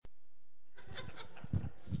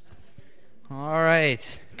All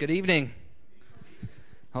right. Good evening.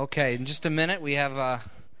 Okay, in just a minute we have a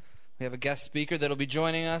guest speaker that'll be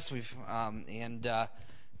joining us. Really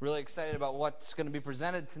excited about what's going to be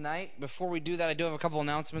presented tonight. Before we do that, I do have a couple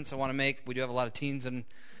announcements I want to make. We do have a lot of teens in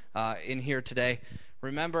here today.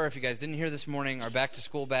 Remember, if you guys didn't hear this morning, our back to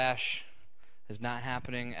school bash is not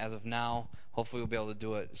happening as of now. Hopefully we'll be able to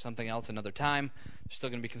do it something else another time. There's still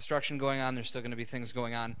going to be construction going on. There's still going to be things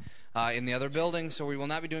going on in the other buildings, so we will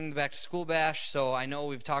not be doing the back to school bash. So I know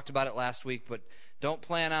we've talked about it last week, but don't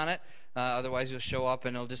plan on it. Otherwise you'll show up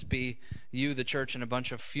and it'll just be you, the church, and a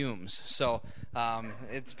bunch of fumes. So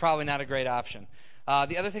it's probably not a great option.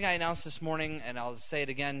 The other thing I announced this morning, and I'll say it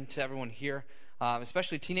again to everyone here,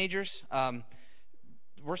 especially teenagers,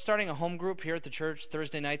 we're starting a home group here at the church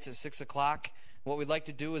Thursday nights at 6 o'clock. What we'd like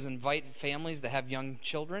to do is invite families that have young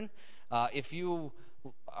children. If you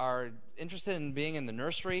are interested in being in the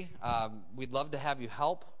nursery, we'd love to have you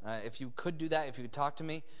help. If you could do that, if you could talk to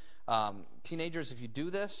me. Teenagers, if you do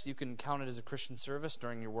this, you can count it as a Christian service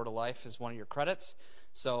during your Word of Life as one of your credits.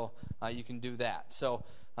 So you can do that. So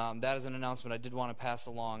that is an announcement I did want to pass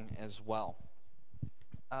along as well.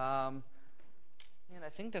 And I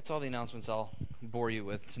think that's all the announcements I'll bore you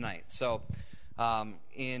with tonight. So I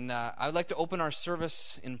would like to open our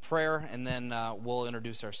service in prayer, and then we'll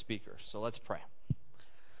introduce our speaker. So let's pray.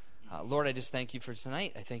 Lord, I just thank you for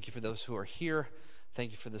tonight. I thank you for those who are here.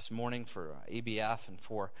 Thank you for this morning, for ABF, and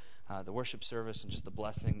for the worship service, and just the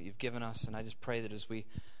blessing that you've given us. And I just pray that as we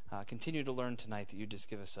continue to learn tonight, that you just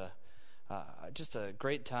give us just a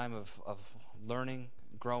great time of learning,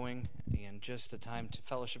 growing, and just a time to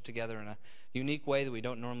fellowship together in a unique way that we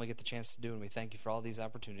don't normally get the chance to do. And we thank you for all these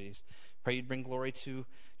opportunities. Pray you'd bring glory to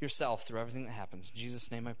yourself through everything that happens. In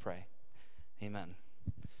Jesus' name I pray. Amen.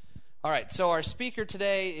 All right, so our speaker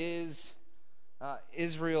today is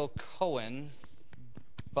Israel Cohen,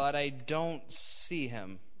 but I don't see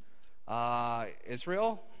him.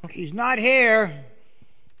 Israel? He's not here.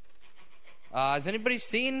 Has anybody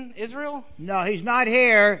seen Israel? No, he's not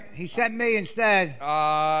here. He sent me instead.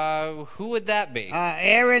 Who would that be?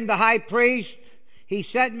 Aaron, the high priest. He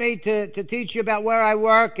sent me to teach you about where I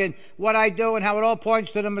work and what I do and how it all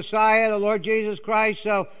points to the Messiah, the Lord Jesus Christ.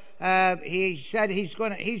 So he said he's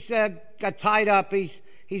got tied up.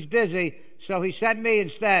 He's busy. So he sent me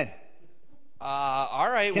instead. All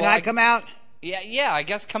right. Can I come out? Yeah. I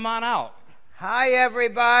guess come on out. Hi,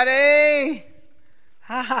 everybody.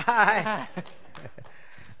 Hi.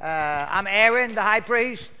 I'm Aaron, the high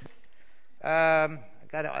priest. I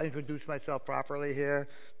got to introduce myself properly here.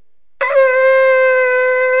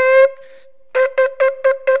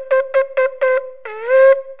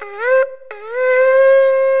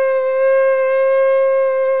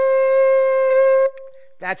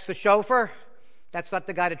 That's the chauffeur. That's not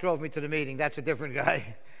the guy that drove me to the meeting. That's a different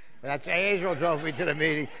guy. That's Israel drove me to the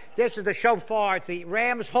meeting. This is the shofar. It's the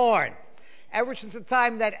ram's horn. Ever since the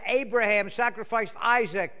time that Abraham sacrificed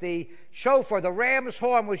Isaac, the shofar, the ram's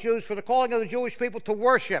horn, was used for the calling of the Jewish people to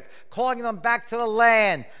worship, calling them back to the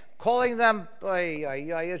land, calling them.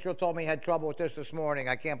 Israel told me he had trouble with this morning.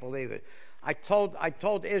 I can't believe it. I told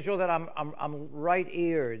Israel that I'm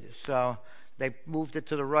right-eared, so they moved it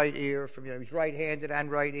to the right ear. He's right-handed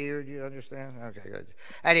and right-eared. You understand? Okay, good.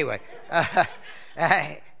 Anyway.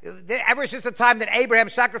 Ever since the time that Abraham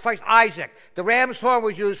sacrificed Isaac, the ram's horn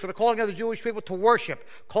was used for the calling of the Jewish people to worship,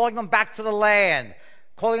 calling them back to the land,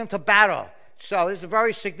 calling them to battle. So this is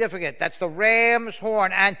very significant. That's the ram's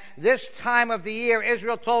horn. And this time of the year,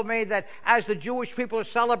 Israel told me that as the Jewish people are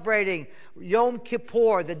celebrating Yom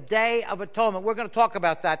Kippur, the Day of Atonement, we're going to talk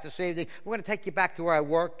about that this evening. We're going to take you back to where I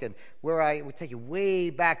work, and we take you way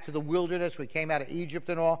back to the wilderness. We came out of Egypt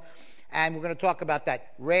and all. And we're going to talk about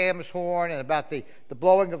that ram's horn and about the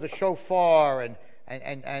blowing of the shofar and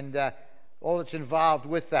all that's involved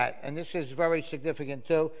with that. And this is very significant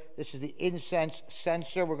too. This is the incense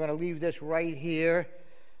censer. We're going to leave this right here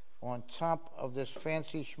on top of this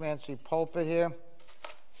fancy schmancy pulpit here.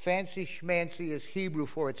 Fancy schmancy is Hebrew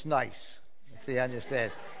for it's nice. See,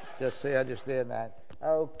 understand? Just so you understand that.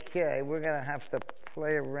 Okay, we're going to have to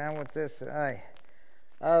play around with this. All right.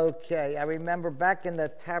 Okay, I remember back in the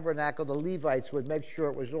tabernacle, the Levites would make sure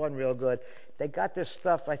it was on real good. They got this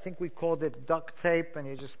stuff, I think we called it duct tape, and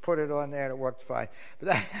you just put it on there and it worked fine.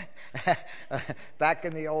 But back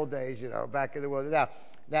in the old days, back in the world.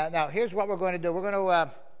 Now, here's what we're going to do. We're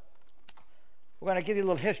going to give you a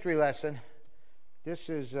little history lesson. This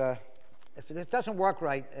is, if it doesn't work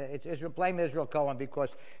right, blame Israel Cohen because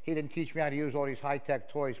he didn't teach me how to use all these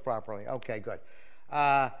high-tech toys properly. Okay, good.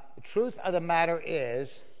 The truth of the matter is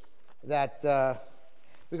that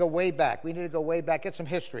We go way back. We need to go way back, get some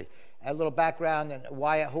history, a little background, and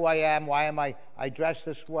who I am, why am I dressed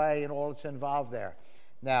this way, and all that's involved there.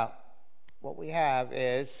 Now, what we have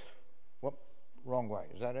is, wrong way.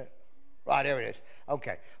 Is that it? Right, there it is.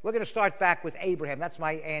 Okay. We're going to start back with Abraham. That's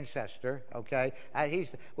my ancestor, okay?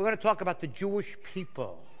 We're going to talk about the Jewish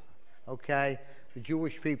people, okay? The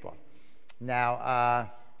Jewish people. Now,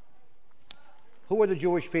 who are the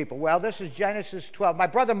Jewish people? Well, this is Genesis 12. My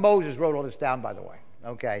brother Moses wrote all this down, by the way,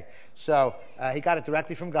 okay? So he got it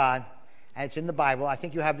directly from God, and it's in the Bible. I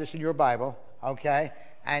think you have this in your Bible, okay?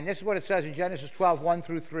 And this is what it says in Genesis 12, 1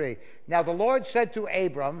 through 3. Now the Lord said to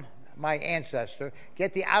Abram, my ancestor,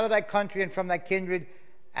 get thee out of thy country and from thy kindred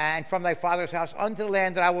and from thy father's house unto the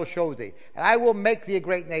land that I will show thee. And I will make thee a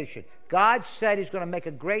great nation. God said he's going to make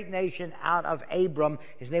a great nation out of Abram.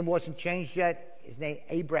 His name wasn't changed yet. His name,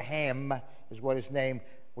 Abraham, is what his name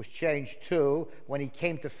was changed to when he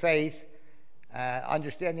came to faith,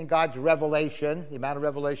 understanding God's revelation, the amount of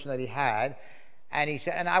revelation that he had. And he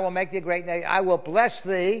said, and I will make thee a great nation. I will bless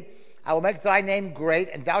thee. I will make thy name great,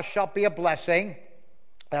 and thou shalt be a blessing.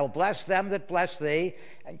 I will bless them that bless thee,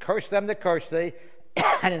 and curse them that curse thee,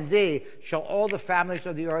 and in thee shall all the families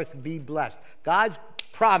of the earth be blessed. God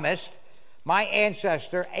promised my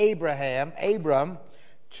ancestor Abram,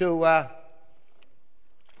 to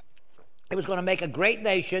he was going to make a great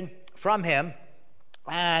nation from him,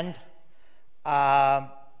 and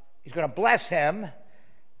he's going to bless him.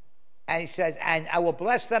 And he says, and I will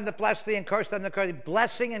bless them that bless thee and curse them that curse thee.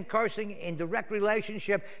 Blessing and cursing in direct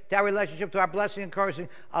relationship to our blessing and cursing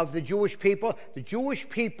of the Jewish people. The Jewish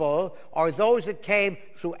people are those that came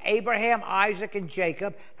through Abraham, Isaac, and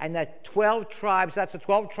Jacob, and the 12 tribes. That's the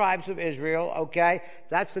 12 tribes of Israel, okay?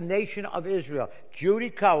 That's the nation of Israel. Judy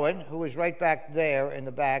Cohen, who is right back there in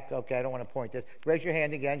the back. Okay, I don't want to point this. Raise your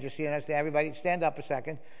hand again, just so you understand. Everybody, stand up a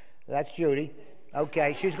second. That's Judy.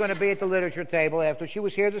 Okay, she's going to be at the literature table after. She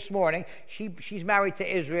was here this morning. She's married to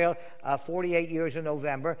Israel, 48 years in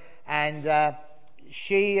November, and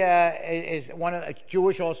she is one of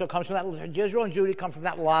Jewish. Also comes from that. Israel and Judy come from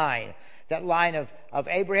that line of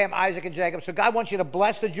Abraham, Isaac, and Jacob. So God wants you to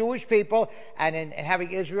bless the Jewish people, and in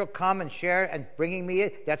having Israel come and share and bringing me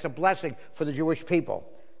it, that's a blessing for the Jewish people.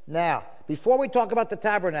 Now, before we talk about the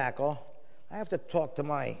tabernacle, I have to talk to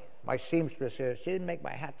my seamstress here. She didn't make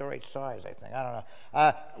my hat the right size, I think. I don't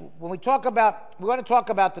know. We're going to talk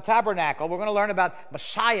about the tabernacle. We're going to learn about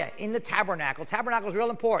Messiah in the tabernacle. Tabernacle is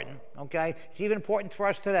real important, okay? It's even important for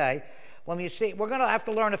us today. We're going to have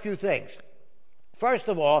to learn a few things. First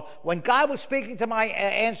of all, when God was speaking to my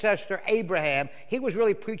ancestor Abraham, he was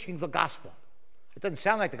really preaching the gospel. It doesn't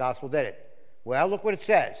sound like the gospel, did it? Well, look what it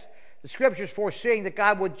says. The scriptures foreseeing that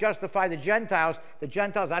God would justify the Gentiles,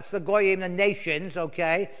 that's the Goyim, the nations,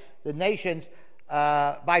 okay? The nations,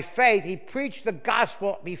 by faith, he preached the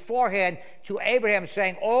gospel beforehand to Abraham,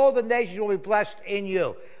 saying, all the nations will be blessed in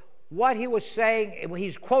you. What he was saying,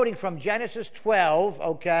 he's quoting from Genesis 12,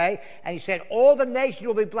 okay? And he said, all the nations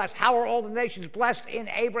will be blessed. How are all the nations blessed? In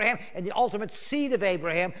Abraham, and the ultimate seed of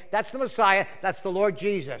Abraham. That's the Messiah. That's the Lord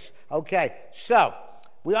Jesus. Okay, so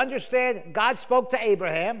we understand God spoke to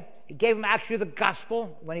Abraham. He gave him actually the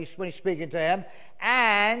gospel when he's speaking to him.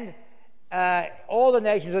 And all the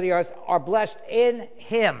nations of the earth are blessed in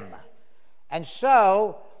him. And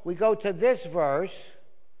so we go to this verse.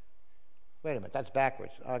 Wait a minute, that's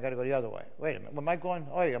backwards. Oh, I got to go the other way. Wait a minute. Am I going?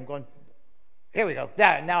 Oh, yeah, I'm going. Here we go.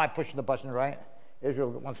 Now I'm pushing the button, right?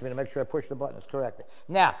 Israel wants me to make sure I push the buttons correctly.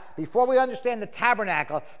 Now, before we understand the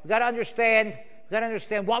tabernacle, we've got to understand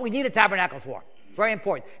what we need a tabernacle for. Very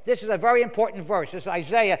important. This is a very important verse. This is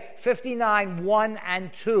Isaiah 59, 1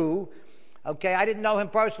 and 2. Okay, I didn't know him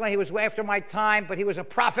personally. He was after my time, but he was a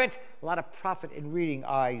prophet. A lot of profit in reading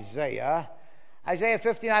Isaiah. Isaiah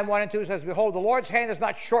 59, 1 and 2 says, behold, the Lord's hand is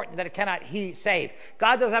not shortened that it cannot save.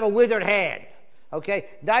 God doesn't have a withered hand. Okay,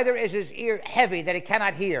 neither is his ear heavy that it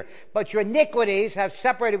cannot hear. But your iniquities have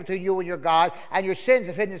separated between you and your God, and your sins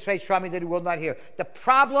have hidden his face from you that he will not hear. The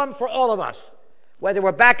problem for all of us, whether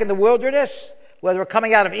we're back in the wilderness, whether we're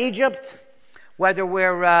coming out of Egypt, whether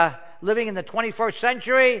we're living in the 21st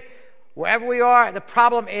century, wherever we are, the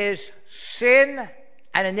problem is sin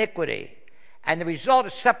and iniquity. And the result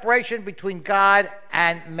is separation between God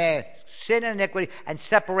and man. Sin and iniquity and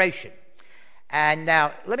separation. And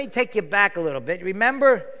now, let me take you back a little bit.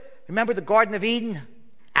 Remember the Garden of Eden?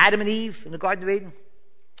 Adam and Eve in the Garden of Eden?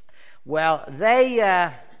 Well,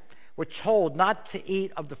 they were told not to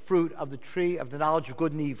eat of the fruit of the tree of the knowledge of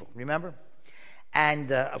good and evil. Remember?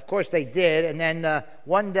 And, of course, they did. And then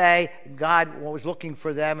one day, God was looking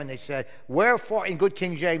for them, and they said, "Wherefore," in good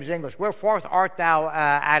King James English, "Wherefore art thou,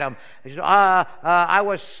 Adam?" He said, "I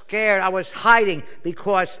was scared. I was hiding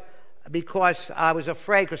because I was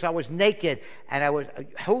afraid, because I was naked." And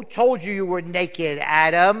who told you were naked,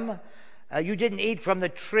 Adam? You didn't eat from the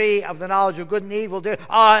tree of the knowledge of good and evil, did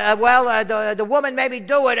the woman made me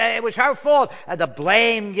do it. It was her fault. The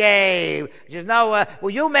blame game. She says, "No,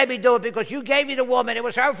 you made me do it because you gave me the woman. It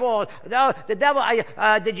was her fault." No, the devil,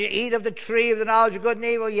 did you eat of the tree of the knowledge of good and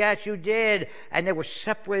evil? Yes, you did. And they were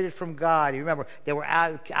separated from God. You remember, they were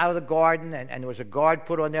out of the garden, and there was a guard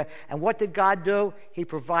put on there. And what did God do? He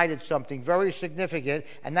provided something very significant,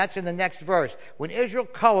 and that's in the next verse. When Israel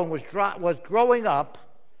Cohen was growing up,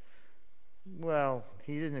 well,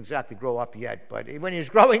 he didn't exactly grow up yet, but when he was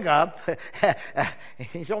growing up,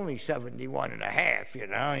 he's only 71 and a half, you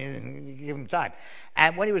give him time.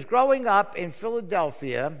 And when he was growing up in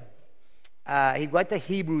Philadelphia, he went to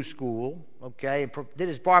Hebrew school, okay, and did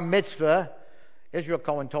his bar mitzvah. Israel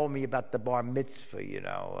Cohen told me about the bar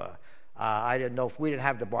mitzvah, I didn't know if we didn't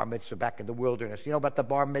have the bar mitzvah back in the wilderness. You know about the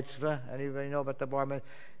bar mitzvah? Anybody know about the bar mitzvah?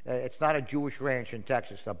 It's not a Jewish ranch in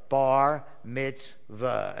Texas. The bar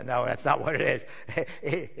mitzvah. No, that's not what it is.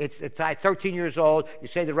 It's 13 years old. You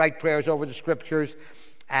say the right prayers over the scriptures,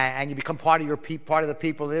 and you become part of the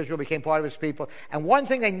people. And Israel became part of his people. And one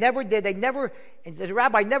thing they never did, the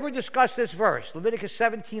rabbi never discussed this verse, Leviticus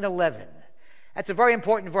 17:11. That's a very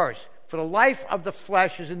important verse. "For the life of the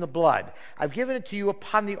flesh is in the blood. I've given it to you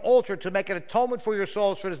upon the altar to make an atonement for your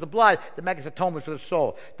souls, for it is the blood that makes atonement for the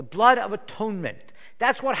soul." The blood of atonement.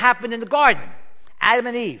 That's what happened in the garden. Adam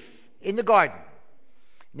and Eve in the garden.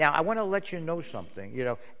 Now, I want to let you know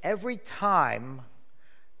something. Every time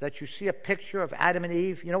that you see a picture of Adam and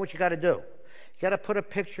Eve, you know what you got to do? You got to put a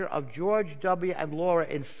picture of George W. and Laura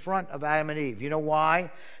in front of Adam and Eve. You know why?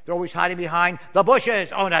 They're always hiding behind the bushes.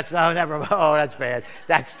 Oh, that's bad.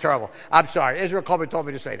 That's terrible. I'm sorry. Israel Coleman told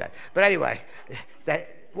me to say that. But anyway,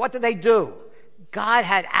 what did they do? God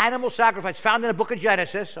had animal sacrifice found in the book of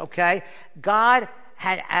Genesis. Okay, God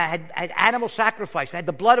had animal sacrifice. They had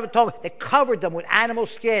the blood of atonement. They covered them with animal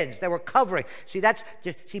skins. They were covering. See,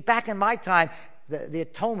 back in my time, the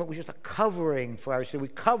atonement was just a covering for our sin. We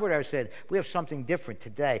covered our sin. We have something different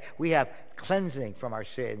today. We have cleansing from our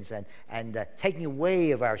sins and taking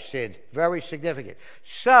away of our sins. Very significant.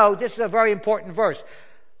 So this is a very important verse.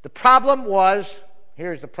 The problem was,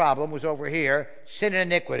 here's the problem, was over here, sin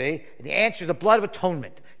and iniquity. And the answer is the blood of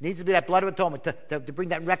atonement. It needs to be that blood of atonement to bring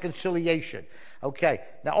that reconciliation. Okay.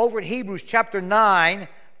 Now over in Hebrews chapter 9,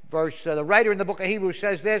 the writer in the book of Hebrews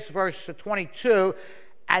says this, verse 22,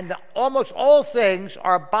 "And almost all things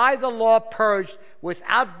are by the law purged with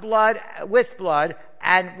blood,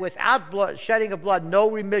 and without blood, shedding of blood, no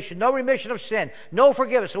remission of sin, no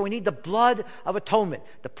forgiveness." So we need the blood of atonement.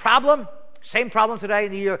 The problem, same problem today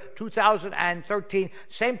in the year 2013,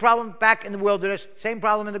 same problem back in the wilderness, same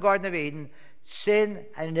problem in the Garden of Eden, sin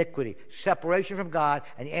and iniquity, separation from God,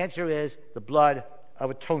 and the answer is the blood of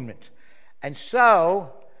atonement. And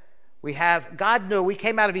so God knew, we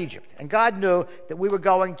came out of Egypt, and God knew that we were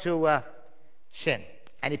going to sin.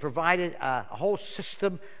 And he provided a whole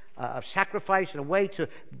system of sacrifice and a way to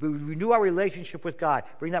renew our relationship with God,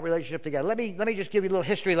 bring that relationship together. Let me just give you a little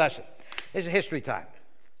history lesson. This is history time.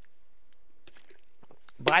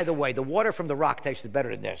 By the way, the water from the rock tasted better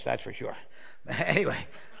than this, that's for sure. Anyway,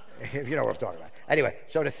 if you know what I'm talking about. Anyway,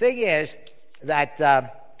 so the thing is that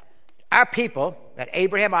our people, that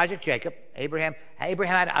Abraham, Isaac, Jacob, Abraham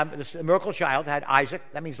had a miracle child, had Isaac.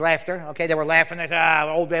 That means laughter. Okay, they were laughing. They said,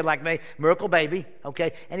 old man like me, miracle baby.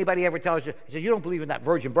 Okay, anybody ever tells you, he says, "You don't believe in that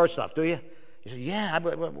virgin birth stuff, do you?" You say, "Yeah,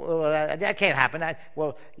 that can't happen."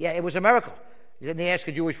 Yeah, it was a miracle. Then they ask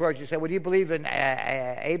a Jewish virgin, say, "Well, do you believe in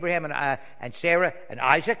Abraham and Sarah and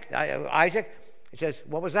Isaac?" He says,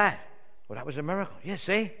 "What was that?" "Well, that was a miracle." "Yeah,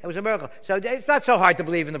 see? It was a miracle." So it's not so hard to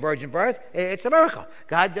believe in the virgin birth. It's a miracle.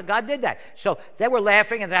 God did that. So they were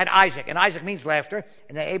laughing, and they had Isaac. And Isaac means laughter.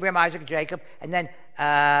 And then Abraham, Isaac, and Jacob. And then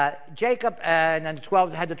Jacob and then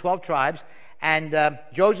the 12 tribes. And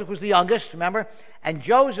Joseph was the youngest, remember? And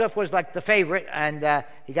Joseph was like the favorite. And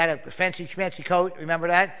he got a fancy coat, remember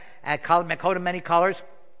that? A coat of many colors.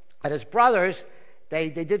 And his brothers, they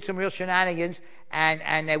did some real shenanigans.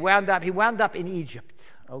 And he wound up in Egypt.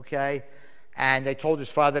 Okay? And they told his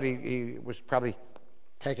father that he was probably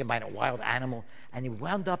taken by a wild animal. And he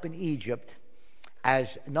wound up in Egypt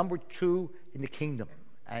as number 2 in the kingdom.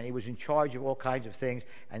 And he was in charge of all kinds of things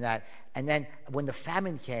and that. And then when the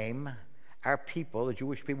famine came, our people, the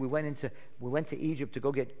Jewish people, we went to Egypt to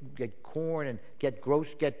go get corn and get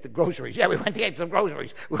the groceries. Yeah, we went to get some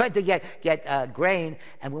groceries. We went to get grain,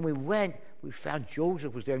 and when we went, we found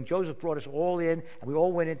Joseph was there, and Joseph brought us all in, and we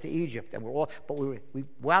all went into Egypt, and we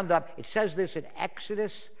wound up. It says this in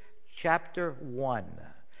Exodus chapter 1.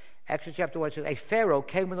 Exodus chapter 1 says, a Pharaoh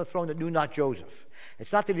came on the throne that knew not Joseph.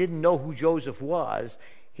 It's not that he didn't know who Joseph was.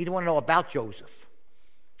 He didn't want to know about Joseph,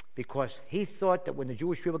 because he thought that when the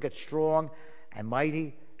Jewish people get strong and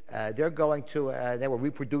mighty, they were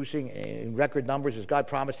reproducing in record numbers, as God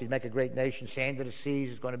promised he'd make a great nation. Sand of the seas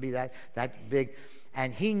is going to be that big.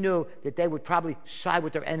 And he knew that they would probably side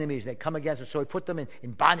with their enemies. They'd come against them. So he put them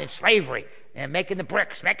in bondage, slavery, and making the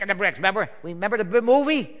bricks. Remember the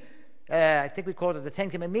movie? I think we called it the Ten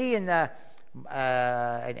Commandments. Me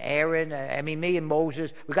and Aaron, me and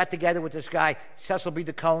Moses, we got together with this guy, Cecil B.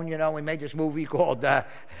 DeCone, we made this movie called the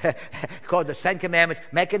Ten Commandments,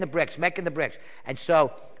 making the bricks. And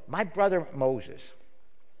so my brother Moses,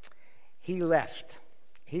 he left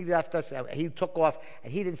us, he took off,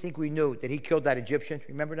 and he didn't think we knew that he killed that Egyptian.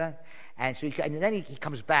 Remember that? And so then he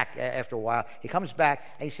comes back after a while. He comes back,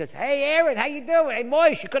 and he says, hey, Aaron, how you doing? Hey,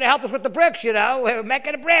 Moish, you could have helped us with the bricks, We're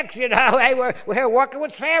making the bricks, Hey, we're here working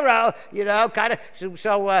with Pharaoh, kind of.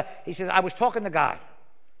 So he says, I was talking to God.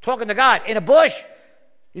 Talking to God in a bush?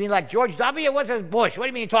 You mean like George W.? What's a bush? What do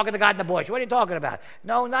you mean talking to God in the bush? What are you talking about?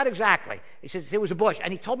 No, not exactly. He says it was a bush.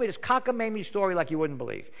 And he told me this cockamamie story like you wouldn't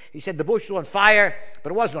believe. He said the bush was on fire,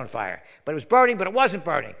 but it wasn't on fire. But it was burning, but it wasn't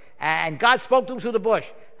burning. And God spoke to him through the bush.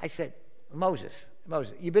 I said, Moses,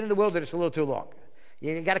 you've been in the wilderness a little too long.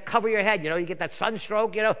 You got to cover your head, you get that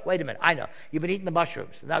sunstroke, Wait a minute, I know. You've been eating the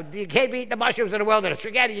mushrooms. Now, you can't be eating the mushrooms in the wilderness.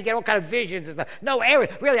 Forget it. You get all kind of visions and stuff. No, Aaron,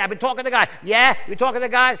 really, I've been talking to God. Yeah? You're talking to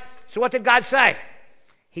God? So what did God say?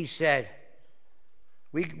 He said,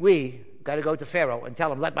 we got to go to Pharaoh and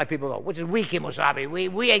tell him, let my people go. Which is weak, Wasabi.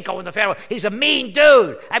 We ain't going to Pharaoh. He's a mean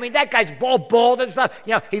dude. That guy's bald and stuff.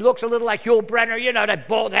 He looks a little like Yul Brenner, that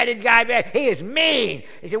bald-headed guy, man. He is mean.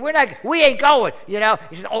 He said, we ain't going, He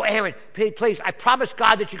said, oh, Aaron, please, I promise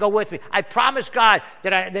God that you go with me. I promise God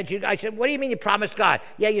I said, what do you mean you promised God?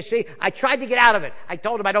 Yeah, you see, I tried to get out of it. I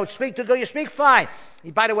told him I don't speak too good. You speak fine.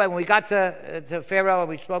 By the way, when we got to Pharaoh and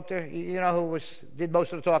we spoke to her, who did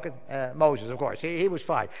most of the talking? Moses, of course. He was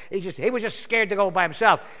fine. He was just scared to go by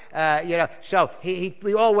himself. So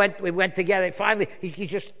we all went together. Finally,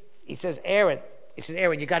 he says, Aaron. He says,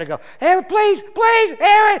 Aaron, you got to go. Aaron, please,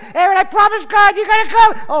 Aaron, I promise God, you got to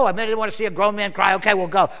go. Oh, I didn't want to see a grown man cry. Okay, we'll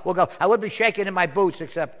go. I would be shaking in my boots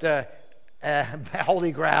except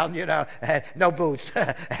holy ground, no boots,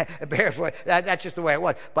 barefoot. That's just the way it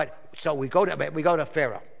was. But so we go to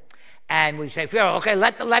Pharaoh, and we say, Pharaoh, okay,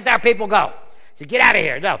 let our people go. So get out of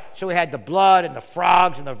here. No. So we had the blood and the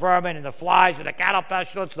frogs and the vermin and the flies and the cattle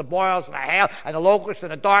pestilence, the boils and the hail and the locusts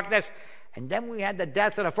and the darkness, and then we had the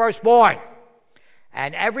death of the firstborn.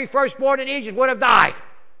 And every firstborn in Egypt would have died,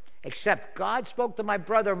 except God spoke to my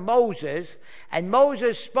brother Moses, and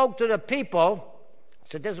Moses spoke to the people.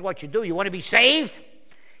 So this is what you do. You want to be saved?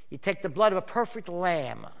 You take the blood of a perfect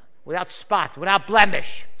lamb, without spot, without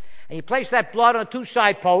blemish, and you place that blood on 2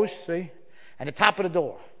 side posts, see, and the top of the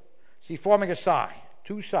door. See, forming a sign.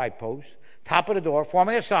 2 side posts, top of the door,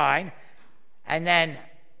 forming a sign. And then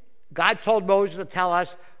God told Moses to tell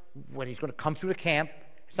us when he's going to come through the camp.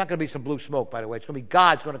 It's not going to be some blue smoke, by the way. It's going to be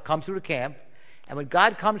God's going to come through the camp. And when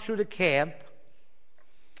God comes through the camp,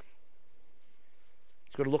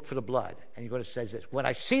 he's going to look for the blood. And he's going to say this, when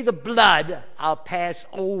I see the blood, I'll pass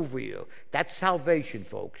over you. That's salvation,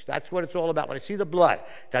 folks. That's what it's all about. When I see the blood.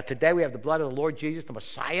 That today we have the blood of the Lord Jesus, the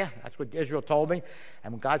Messiah. That's what Israel told me.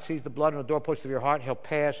 And when God sees the blood on the doorpost of your heart, he'll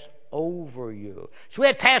pass over you. So we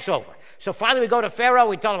had Passover. So finally we go to Pharaoh.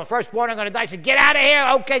 We told him, the firstborn are going to die. He said, get out of here.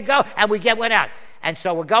 Okay, go. And we went out. And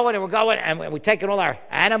so we're going, and we're taking all our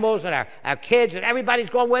animals and our kids, and everybody's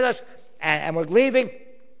going with us. And we're leaving.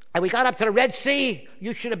 And we got up to the Red Sea.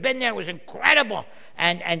 You should have been there. It was incredible.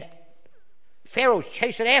 And Pharaoh's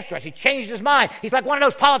chasing after us. He changed his mind. He's like one of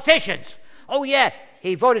those politicians. Oh, yeah.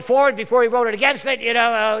 He voted for it before he voted against it.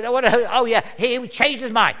 Oh, yeah. He changed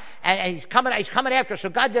his mind. And he's coming after us. So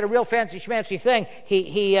God did a real fancy schmancy thing.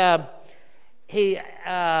 He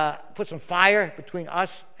put some fire between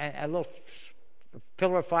us and a little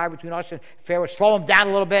pillar of fire between us and Pharaoh, slow him down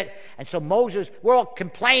a little bit. And so Moses, we're all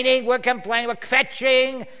complaining, we're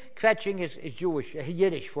kvetching. Kvetching is Jewish,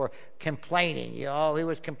 Yiddish for complaining. He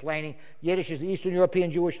was complaining. Yiddish is the Eastern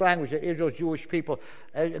European Jewish language that Israel's Jewish people,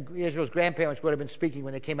 Israel's grandparents would have been speaking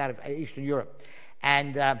when they came out of Eastern Europe.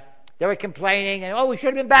 And They were complaining, and we should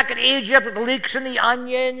have been back in Egypt with the leeks and the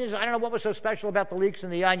onions. I don't know what was so special about the leeks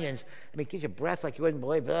and the onions. I mean, it gives you breath like you wouldn't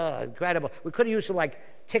believe. Incredible. We could have used some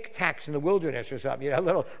Tic Tacs in the wilderness or something,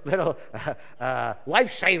 little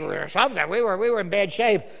lifesaver or something. We were in bad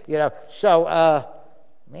shape, So,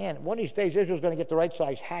 man, one of these days Israel's going to get the right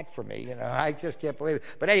size hat for me. I just can't believe it.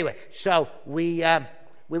 But anyway, so we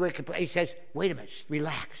were. He says, "Wait a minute,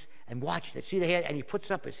 relax and watch it. See the hand?" And he puts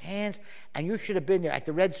up his hands, and you should have been there at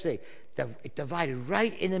the Red Sea. It divided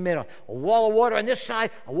right in the middle. A wall of water on this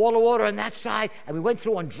side, a wall of water on that side, and we went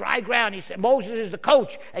through on dry ground. He said, Moses is the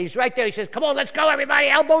coach, and he's right there. He says, "Come on, let's go, everybody.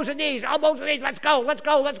 Elbows and knees, let's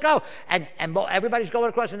go. And everybody's going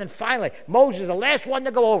across, and then finally, Moses is the last one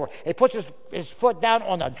to go over. He puts his foot down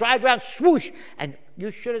on the dry ground, swoosh, and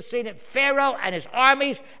you should have seen it. Pharaoh and his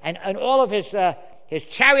armies and all of his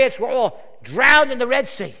chariots were all drowned in the Red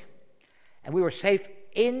Sea. And we were safe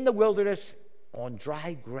in the wilderness on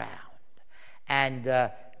dry ground. And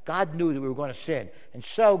God knew that we were going to sin. And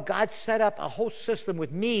so God set up a whole system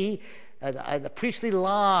with me, the priestly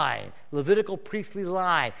line, Levitical priestly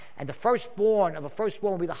line. And the firstborn of a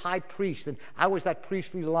firstborn would be the high priest. And I was that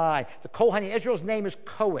priestly line. The Kohanim, Israel's name is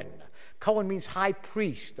Cohen. Cohen means high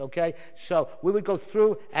priest, okay? So we would go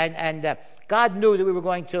through, and God knew that we were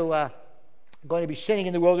going to be sinning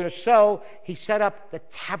in the wilderness. So he set up the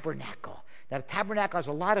tabernacle. Now, the tabernacle has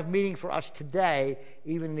a lot of meaning for us today,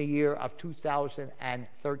 even in the year of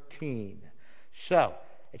 2013. So,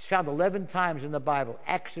 it's found 11 times in the Bible.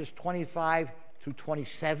 Exodus 25 through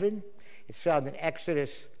 27. It's found in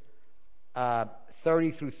Exodus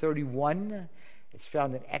 30 through 31. It's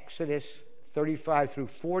found in Exodus 35 through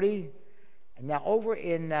 40. And now over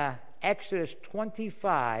in Exodus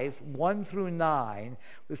 25, 1 through 9,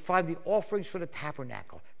 we find the offerings for the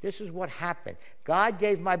tabernacle. This is what happened. God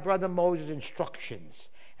gave my brother Moses instructions,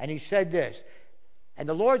 and he said this, "And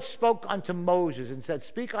the Lord spoke unto Moses and said,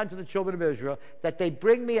 Speak unto the children of Israel, that they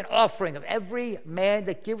bring me an offering of every man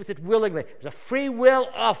that giveth it willingly." It's a free will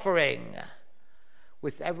offering.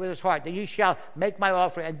 With his heart, that you shall make my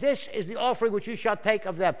offering. And this is the offering which you shall take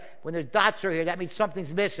of them. When the dots are here, that means something's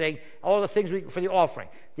missing. All the things for the offering.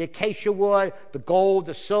 The acacia wood, the gold,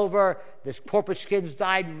 the silver, the porpoise skins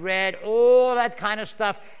dyed red, all that kind of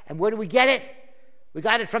stuff. And where do we get it? We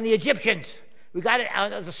got it from the Egyptians. We got it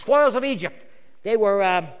out of the spoils of Egypt. They were,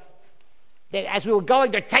 as we were going,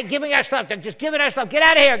 they're giving us stuff. They're just giving us stuff. Get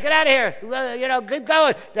out of here. Keep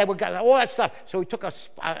going. They were all that stuff. So we took a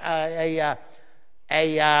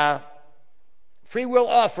free will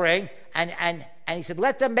offering, and he said,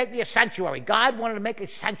 "Let them make me a sanctuary." God wanted to make a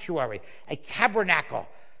sanctuary, a tabernacle,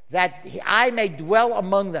 that I may dwell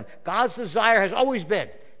among them. God's desire has always been,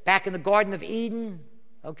 back in the Garden of Eden,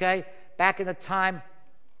 okay, back in the time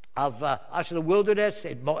of us in the wilderness,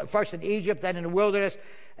 first in Egypt, then in the wilderness,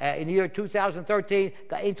 in the year 2013,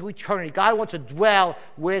 into eternity. God wants to dwell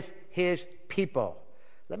with his people.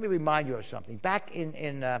 Let me remind you of something. Back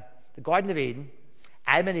in the Garden of Eden,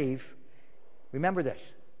 Adam and Eve, remember this: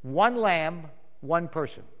 one lamb, one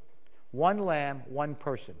person. One lamb, one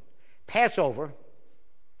person. Passover,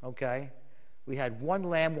 okay, we had one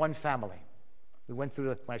lamb, one family. We went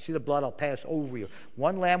through when I see the blood, I'll pass over you.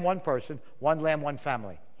 One lamb, one person. One lamb, one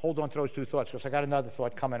family. Hold on to those two thoughts, because I got another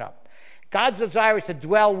thought coming up. God's desire is to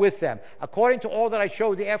dwell with them, according to all that I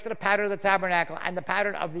showed thee, after the pattern of the tabernacle and the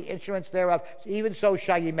pattern of the instruments thereof. Even so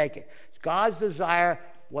shall ye make it. God's desire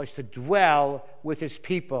was to dwell with his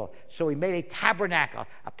people. So he made a tabernacle,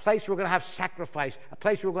 a place where we're going to have sacrifice, a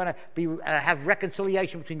place where we're going to have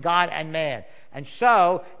reconciliation between God and man. And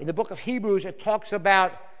so, in the book of Hebrews, it talks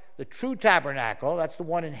about the true tabernacle, that's the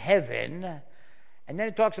one in heaven, and then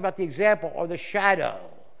it talks about the example or the shadow.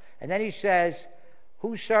 And then he says,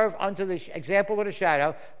 "Who serve unto the example or the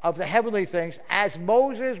shadow of the heavenly things, as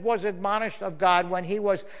Moses was admonished of God when he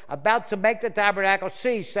was about to make the tabernacle.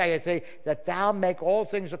 See, saith he, that thou make all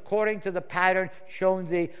things according to the pattern shown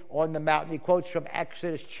thee on the mountain." He quotes from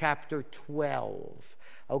Exodus chapter 12.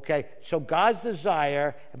 Okay, so God's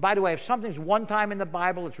desire, and by the way, if something's one time in the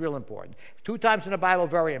Bible, it's real important. 2 times in the Bible,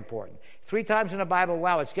 very important. 3 times in the Bible,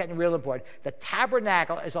 wow, it's getting real important. The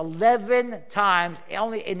tabernacle is 11 times,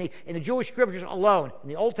 only in the Jewish scriptures alone, in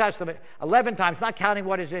the Old Testament, 11 times, not counting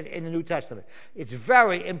what is in the New Testament. It's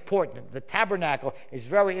very important. The tabernacle is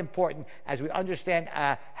very important as we understand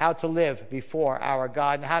how to live before our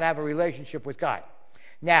God and how to have a relationship with God.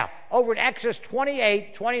 Now, over in Exodus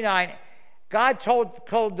 28, 29, God told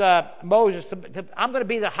Moses, "I'm going to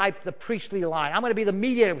be the priestly line. I'm going to be the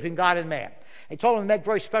mediator between God and man." He told him to make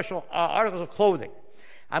very special articles of clothing.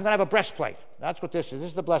 I'm going to have a breastplate. That's what this is. This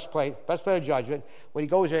is the breastplate of judgment. When he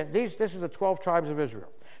goes in, this is the 12 tribes of Israel.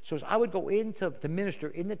 So as I would go in to minister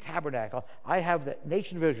in the tabernacle, I have the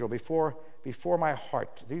nation of Israel before my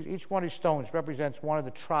heart. Each one of these stones represents one of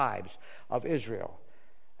the tribes of Israel.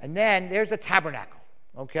 And then there's the tabernacle,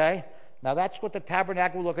 okay? Now that's what the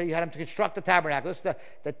tabernacle would look like. You had them to construct the tabernacle. This is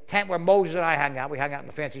the tent where Moses and I hung out. We hung out in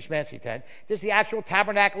the fancy schmancy tent. This is the actual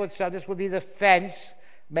tabernacle itself. This would be the fence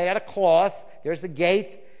made out of cloth. There's the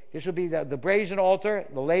gate. This would be the brazen altar,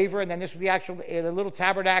 the laver, and then this would be the little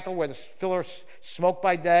tabernacle where the filler smoke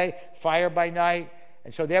by day, fire by night.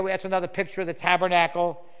 And so that's another picture of the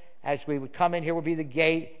tabernacle. As we would come in, here would be the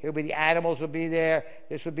gate. Here would be the animals would be there.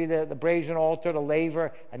 This would be the brazen altar, the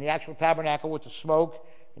laver, and the actual tabernacle with the smoke.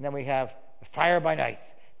 And then we have the fire by night.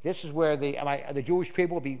 This is where the Jewish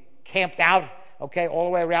people will be camped out, okay, all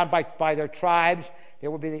the way around by their tribes.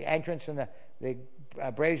 There would be the entrance and the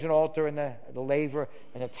brazen altar and the laver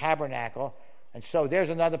and the tabernacle. And so there's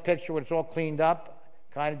another picture where it's all cleaned up.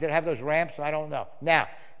 Kind of did it have those ramps? I don't know. Now,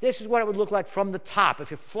 this is what it would look like from the top.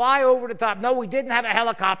 If you fly over the top, no, we didn't have a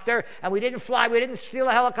helicopter, and we didn't steal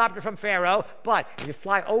a helicopter from Pharaoh, but if you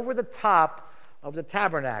fly over the top of the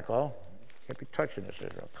tabernacle, can't be touching this,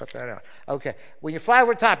 Israel. Cut that out. Okay, when you fly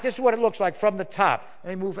over the top, this is what it looks like from the top.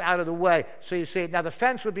 Let me move out of the way so you see it. Now, the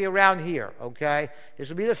fence would be around here, okay? This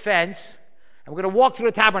would be the fence. And we're going to walk through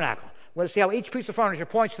the tabernacle. We're going to see how each piece of furniture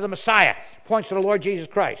points to the Messiah, points to the Lord Jesus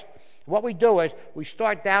Christ. What we do is we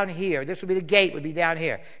start down here. This would be the gate, would be down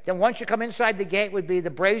here. Then once you come inside the gate would be the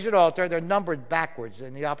brazen altar. They're numbered backwards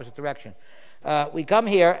in the opposite direction. We come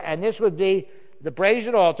here, and this would be the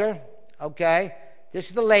brazen altar, okay? This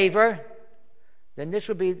is the laver. Then this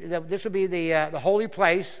would be the holy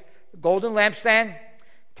place, golden lampstand,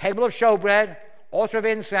 table of showbread, altar of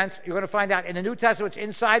incense. You're going to find out in the New Testament it's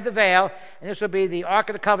inside the veil, and this will be the Ark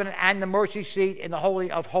of the Covenant and the mercy seat in the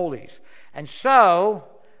Holy of Holies. And so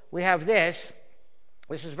we have this.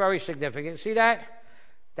 This is very significant. See that?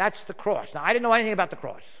 That's the cross. Now, I didn't know anything about the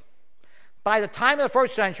cross. By the time of the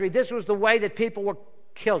first century, this was the way that people were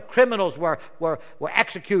killed. Criminals were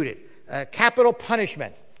executed. Capital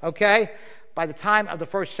punishment. Okay? By the time of the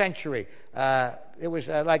first century, it was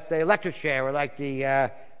like the electric chair or like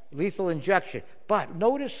the lethal injection. But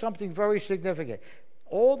notice something very significant.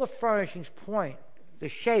 All the furnishings point in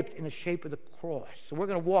the shape of the cross. So we're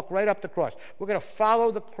going to walk right up the cross. We're going to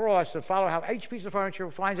follow the cross and follow how each piece of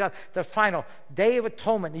furniture finds out the final Day of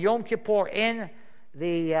Atonement, the Yom Kippur, in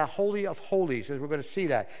the Holy of Holies, as we're going to see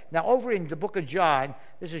that. Now, over in the book of John,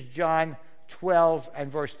 this is John 12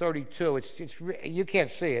 and verse 32. You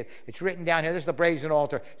can't see it. It's written down here. This is the brazen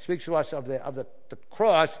altar. It speaks to us of the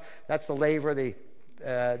cross. That's the laver,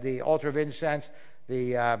 the altar of incense.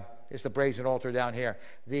 It's the brazen altar down here.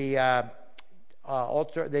 The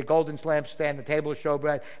altar, the golden lampstand, the table of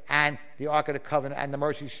showbread, and the Ark of the Covenant and the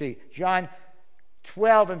mercy seat. John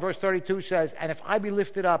 12 and verse 32 says, "And if I be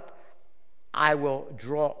lifted up, I will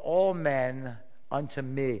draw all men unto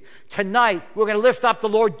me." Tonight, we're going to lift up the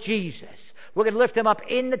Lord Jesus. We're going to lift him up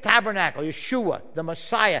in the tabernacle. Yeshua, the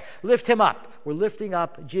Messiah. Lift him up. We're lifting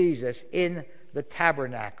up Jesus in the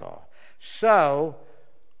tabernacle. So,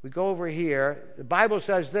 we go over here. The Bible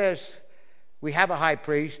says this. We have a high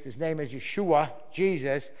priest. His name is Yeshua,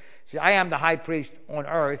 Jesus. See, I am the high priest on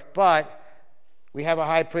earth, but we have a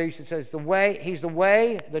high priest that says he's the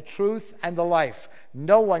way, the truth, and the life.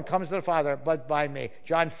 No one comes to the Father but by me.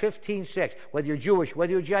 John 15:6. Whether you're Jewish,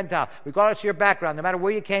 whether you're Gentile, regardless of your background, no matter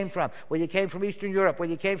where you came from, whether you came from Eastern Europe,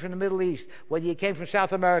 whether you came from the Middle East, whether you came from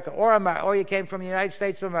South America, or you came from the United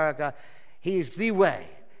States of America, he is the way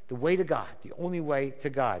to God, the only way to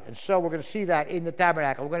God. And so we're going to see that in the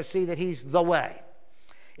tabernacle. We're going to see that he's the way.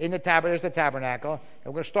 In the tabernacle, there's the tabernacle.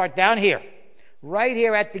 And we're going to start down here. Right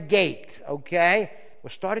here at the gate, okay? We'll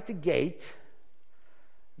start at the gate.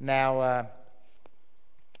 Now,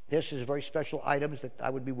 this is very special items that I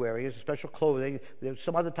would be wearing. It's special clothing.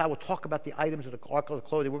 Some other time we'll talk about the items of the article of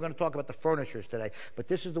clothing. We're going to talk about the furnitures today. But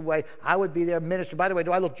this is the way I would be there minister. By the way,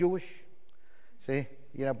 do I look Jewish? See?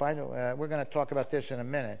 You know, we're going to talk about this in a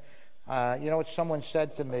minute. You know what someone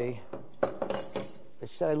said to me? They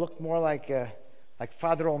said I look more like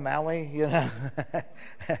Father O'Malley, you know.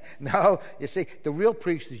 No, you see, the real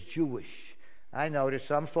priest is Jewish. I know there's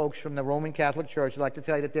some folks from the Roman Catholic Church who like to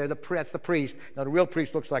tell you that that's the priest. No, the real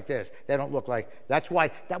priest looks like this. They don't look like. That's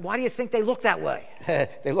why. Why do you think they look that way?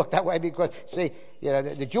 They look that way because, see, you know,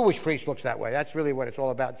 the Jewish priest looks that way. That's really what it's all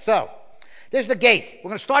about. So, there's the gate. We're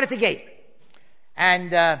going to start at the gate.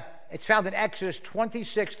 And it's found in Exodus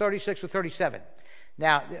 26, 36 to 37.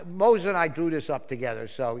 Now, Moses and I drew this up together,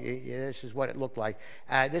 so this is what it looked like.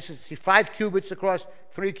 This is 5 cubits across,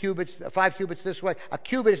 3 cubits, 5 cubits this way. A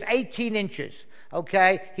cubit is 18 inches,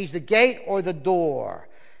 okay? He's the gate or the door.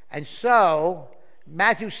 And so,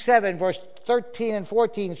 Matthew 7, verse 13 and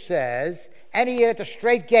 14 says, enter ye at the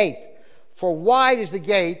straight gate, for wide is the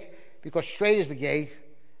gate, because straight is the gate,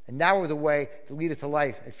 and narrow is the way that leadeth to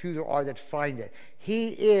life, and few there are that find it. He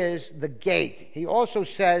is the gate. He also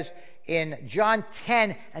says in John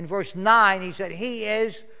 10 and verse 9, he said, he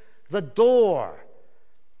is the door.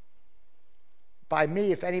 By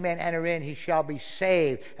me, if any man enter in, he shall be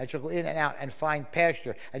saved, and shall go in and out and find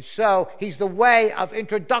pasture. And so, he's the way of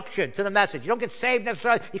introduction to the message. You don't get saved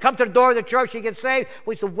necessarily. You come to the door of the church, you get saved.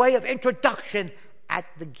 Well, it's the way of introduction at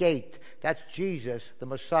the gate. That's Jesus, the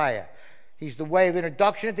Messiah. He's the way of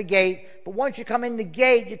introduction at the gate. But once you come in the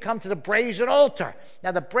gate, you come to the brazen altar.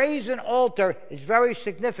 Now, the brazen altar is very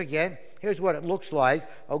significant. Here's what it looks like.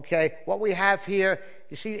 Okay, what we have here,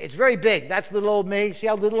 you see, it's very big. That's little old me. See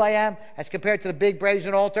how little I am as compared to the big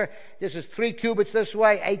brazen altar? This is 3 cubits this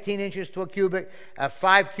way, 18 inches to a cubit,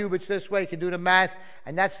 5 cubits this way. You can do the math.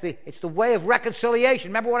 And it's the way of reconciliation.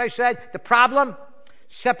 Remember what I said? The problem?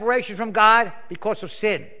 Separation from God because of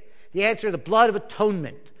sin. The answer, the blood of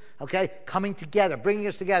atonement. Okay, coming together, bringing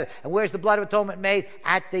us together. And where's the blood of atonement made?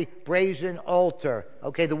 At the brazen altar.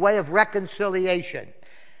 Okay, the way of reconciliation.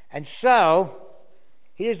 And so,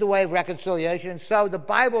 here's the way of reconciliation. And so, the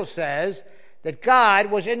Bible says that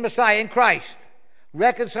God was in Messiah, in Christ,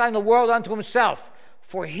 reconciling the world unto himself.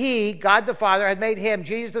 For he, God the Father, had made him,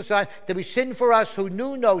 Jesus the Son, to be sin for us who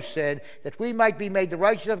knew no sin, that we might be made the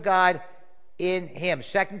righteousness of God in him.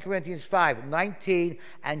 2 Corinthians 5, 19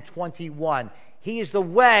 and 21. He is the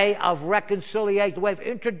way of reconciliation, the way of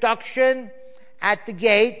introduction at the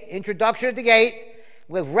gate,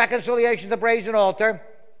 with reconciliation to the brazen altar,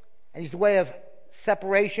 and he's the way of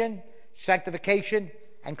separation, sanctification,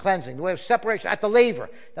 and cleansing. The way of separation at the laver.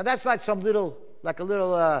 Now that's not some little, like a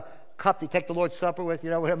little cup you take the Lord's Supper with,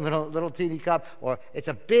 with a little teeny cup, or it's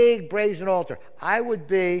a big brazen altar. I would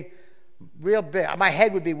be real big. My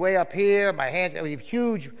head would be way up here, my hands, it would be a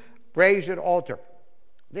huge brazen altar.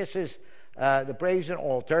 This is the brazen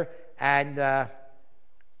altar, and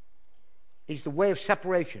he's the way of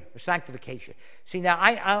separation, or sanctification. See, now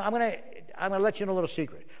I'm going to let you know a little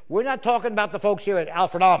secret. We're not talking about the folks here at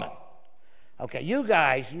Alfred Almond. Okay, you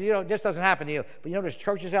guys, this doesn't happen to you, but there's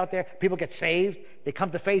churches out there, people get saved, they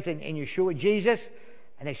come to faith in Yeshua, Jesus,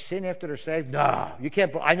 and they sin after they're saved. No, you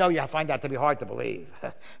can't. I know you find that to be hard to believe,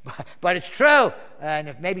 but it's true. And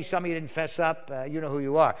if maybe some of you didn't fess up, you know who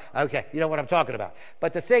you are. Okay, you know what I'm talking about.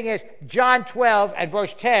 But the thing is, John 12 and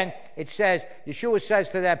verse 10, it says, Yeshua says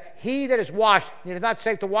to them, he that is washed, it is not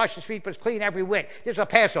safe to wash his feet, but is clean every whit. This is a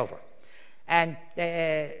Passover. And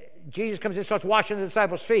Jesus comes in and starts washing the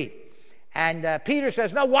disciples' feet. And Peter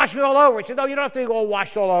says, no, wash me all over. He says, no, you don't have to be all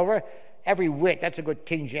washed all over. Every whit, that's a good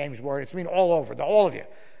King James word. It's mean all over, all of you.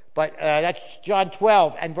 But that's John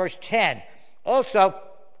 12 and verse 10. Also,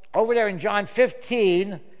 over there in John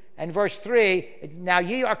 15 and verse 3, now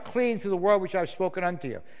ye are clean through the word which I have spoken unto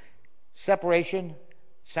you. Separation,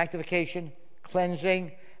 sanctification,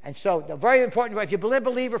 cleansing. And so, the very important verse, if you've been a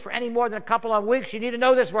believer for any more than a couple of weeks, you need to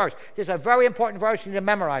know this verse. This is a very important verse, you need to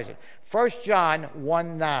memorize it. 1 John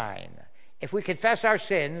 1:9. If we confess our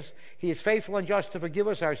sins, he is faithful and just to forgive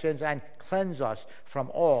us our sins and cleanse us from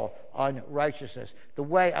all unrighteousness. The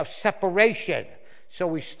way of separation. So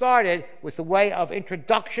we started with the way of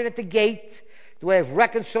introduction at the gate, the way of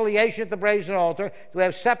reconciliation at the brazen altar, the way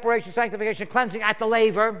of separation, sanctification, cleansing at the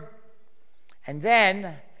laver, and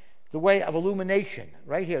then the way of illumination,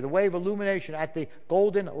 right here, the way of illumination at the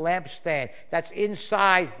golden lampstand. That's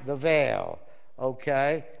inside the veil,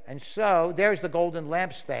 okay? And so there's the golden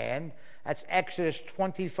lampstand. That's Exodus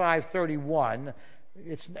 25:31.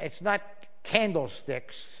 It's not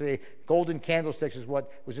candlesticks. See, golden candlesticks is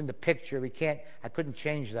what was in the picture. I couldn't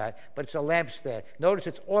change that, but it's a lampstand. Notice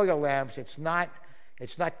it's oil lamps. It's not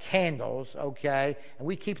candles, okay? And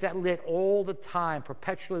we keep that lit all the time,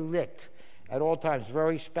 perpetually lit at all times.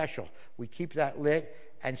 Very special. We keep that lit,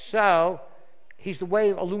 and so he's the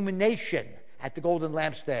way of illumination at the golden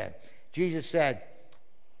lampstand. Jesus said,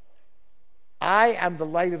 I am the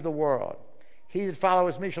light of the world. He that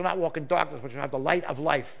followeth me shall not walk in darkness, but shall have the light of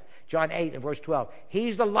life. John 8 and verse 12.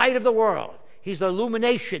 He's the light of the world. He's the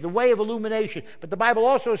illumination, the way of illumination. But the Bible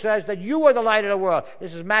also says that you are the light of the world.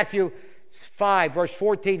 This is Matthew 5, verse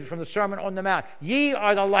 14 from the Sermon on the Mount. Ye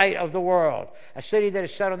are the light of the world. A city that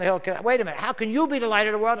is set on the hill. Wait a minute. How can you be the light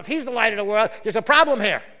of the world? If he's the light of the world, there's a problem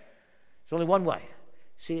here. There's only one way.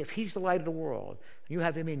 See, if he's the light of the world, you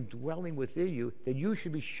have him indwelling within you, then you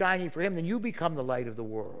should be shining for him, then you become the light of the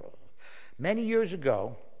world. Many years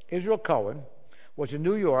ago, Israel Cohen was in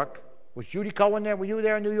New York. Was Judy Cohen there? Were you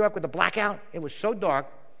there in New York with the blackout? It was so dark.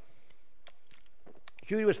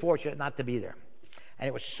 Judy was fortunate not to be there. And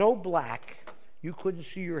it was so black You couldn't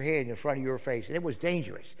see your hand in front of your face, and it was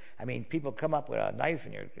dangerous. I mean, people come up with a knife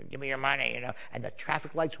and you're, give me your money, and the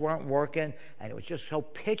traffic lights weren't working, and it was just so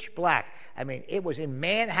pitch black. I mean, it was in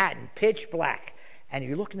Manhattan, pitch black. And if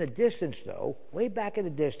you look in the distance, though, way back in the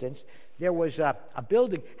distance, there was a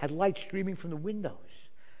building, had light streaming from the windows.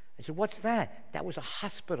 I said, what's that? That was a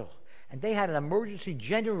hospital. And they had an emergency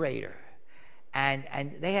generator. And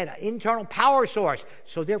they had an internal power source.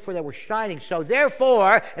 So therefore, they were shining. So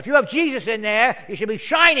therefore, if you have Jesus in there, you should be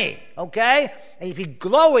shining, okay? And if you're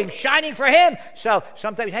glowing, shining for Him. So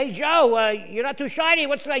sometimes, hey, Joe, you're not too shiny.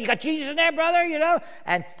 What's that? You got Jesus in there, brother,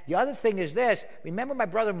 And the other thing is this. Remember my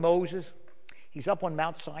brother Moses? He's up on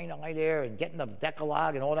Mount Sinai there and getting the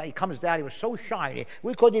Decalogue and all that. He comes down. He was so shiny.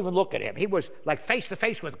 We couldn't even look at him. He was like face to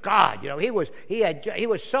face with God. He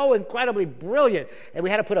was so incredibly brilliant. And we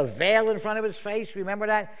had to put a veil in front of his face. Remember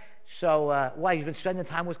that? So, why? He's been spending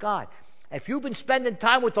time with God. If you've been spending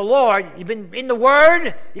time with the Lord, you've been in the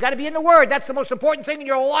Word, you got to be in the Word. That's the most important thing in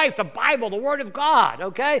your life, the Bible, the Word of God,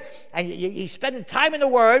 okay? And you're spending time in the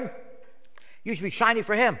Word, you should be shining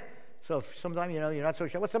for Him. So sometimes, you're not so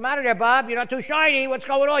shiny. What's the matter there, Bob? You're not too shiny. What's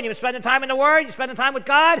going on? You've been spending time in the Word? You're spending time with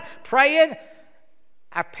God? Praying?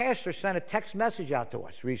 Our pastor sent a text message out to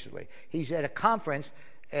us recently. He's at a conference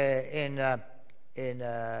in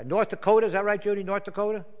North Dakota. Is that right, Judy? North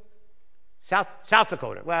Dakota? South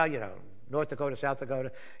Dakota. Well, North Dakota, South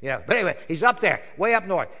Dakota. But anyway, he's up there, way up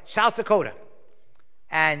north, South Dakota.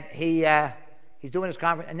 And he's doing his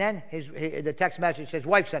conference. And then the text message, his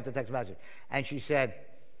wife sent the text message. And she said,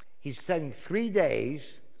 he's spending 3 days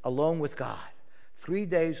alone with God. 3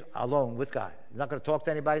 days alone with God. He's not going to talk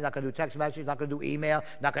to anybody, not going to do text messages, not going to do email,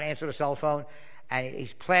 not going to answer the cell phone. And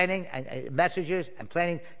he's planning and messages and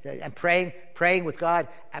planning and praying with God,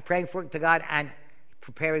 praying to God and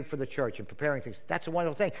preparing for the church and preparing things. That's a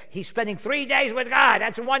wonderful thing. He's spending 3 days with God.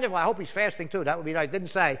 That's wonderful. I hope he's fasting too. That would be nice. Didn't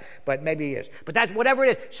say, but maybe he is. But that's whatever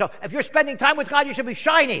it is. So if you're spending time with God, you should be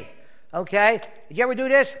shiny. Okay? Did you ever do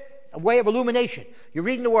this? A way of illumination. You're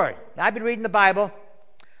reading the Word. Now, I've been reading the Bible.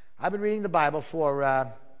 I've been reading the Bible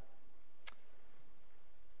for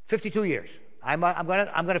 52 years. I'm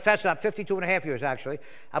going to fess up. 52 and a half years, actually.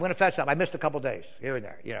 I'm going to fess up. I missed a couple days here and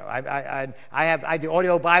there. I have the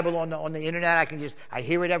audio Bible on the internet. I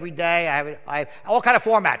hear it every day. I have all kind of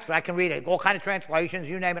formats that I can read it. All kind of translations.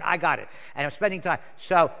 You name it, I got it. And I'm spending time.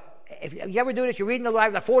 So if you ever do this, you're reading the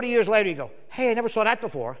Bible. 40 years later, you go, hey, I never saw that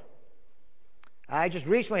before. I just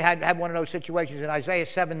recently had one of those situations in Isaiah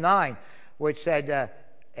 7:9 where it said,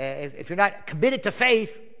 if you're not committed to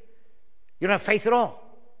faith, you don't have faith at all.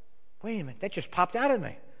 Wait a minute, that just popped out at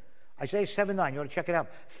me. Isaiah 7:9, you ought to check it out.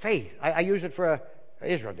 Faith. I use it for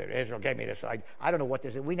Israel did. Israel gave me this. I don't know what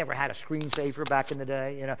this is. We never had a screensaver back in the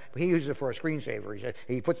day, But he uses it for a screensaver.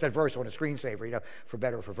 He puts that verse on a screensaver, for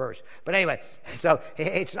better or for verse. But anyway, so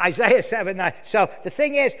it's Isaiah 7:9. So the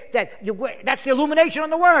thing is that that's the illumination on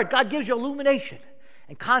the Word. God gives you illumination.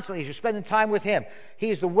 And constantly, as you're spending time with Him, He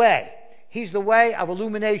is the way. He's the way of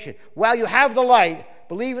illumination. While you have the light,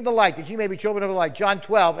 believe in the light, that you may be children of the light. John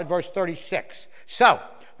 12 and verse 36. So,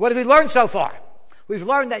 what have we learned so far? We've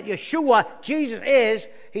learned that Yeshua, Jesus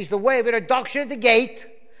He's the way of introduction at the gate,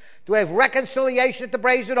 the way of reconciliation at the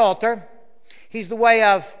brazen altar. He's the way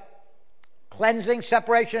of cleansing,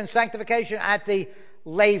 separation, and sanctification at the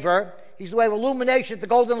laver. He's the way of illumination at the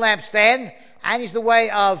golden lampstand. And He's the way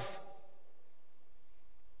of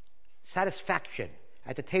satisfaction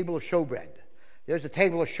at the table of showbread. There's the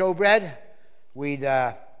table of showbread. We'd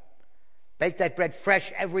bake that bread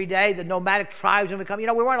fresh every day. The nomadic tribes would come. We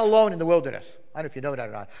weren't alone in the wilderness. I don't know if you know that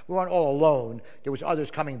or not. We weren't all alone. There was others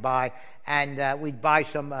coming by, and we'd buy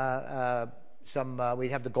some.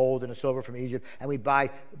 We'd have the gold and the silver from Egypt, and we'd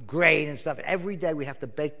buy grain and stuff. And every day we have to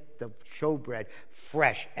bake the showbread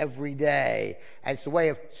fresh every day, and it's the way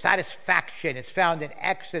of satisfaction. It's found in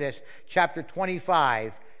Exodus chapter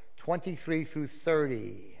 25, 23 through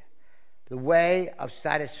 30. The way of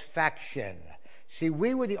satisfaction. See,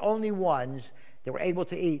 we were the only ones that were able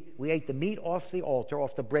to eat. We ate the meat off the altar,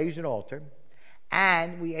 off the brazen altar,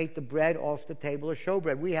 and we ate the bread off the table of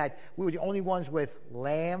showbread. We were the only ones with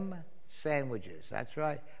lamb sandwiches. That's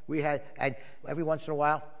right. And every once in a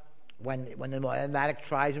while, when the nomadic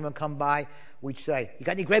tribesmen would come by, we'd say, "You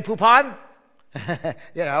got any Grey Poupon?"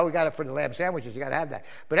 We got it for the lamb sandwiches. You got to have that.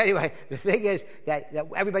 But anyway, the thing is that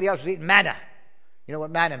everybody else was eating manna. You know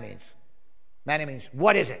what manna means? Manna means,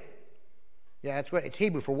 what is it? Yeah, that's what it's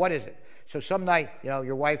Hebrew for what is it. So some night,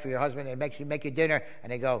 your wife or your husband, they make you dinner,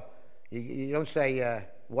 and they go, you don't say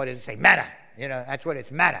what is it? Say manna. That's what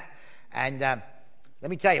it's manna. And let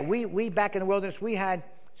me tell you, we back in the wilderness, we had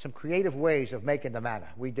some creative ways of making the manna.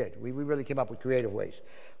 We did. We really came up with creative ways.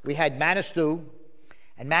 We had manna stew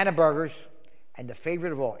and manna burgers, and the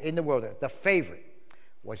favorite of all in the world, the favorite,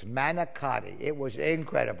 was manicotti. It was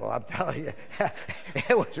incredible, I'm telling you.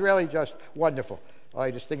 It was really just wonderful. Oh,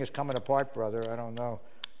 this thing is coming apart, brother. I don't know.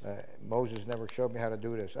 Moses never showed me how to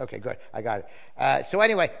do this. Okay, good. I got it. So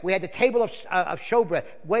anyway, we had the table of showbread,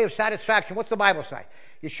 way of satisfaction. What's the Bible say?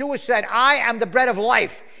 Yeshua said, I am the bread of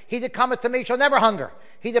life. He that cometh to me shall never hunger.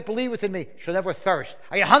 He that believeth in me shall never thirst.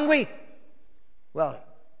 Are you hungry? Well,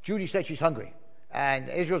 Judy said she's hungry. And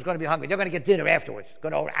Israel's going to be hungry. They're going to get dinner afterwards.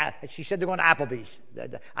 She said they're going to Applebee's.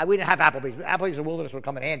 We didn't have Applebee's. Applebee's in the wilderness would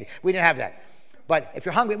come in handy. We didn't have that. But if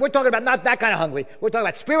you're hungry, we're talking about not that kind of hungry. We're talking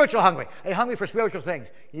about spiritual hungry. Are you hungry for spiritual things?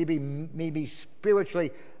 You need to be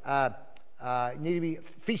spiritually, need to be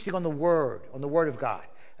feasting on the Word of God.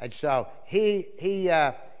 And so he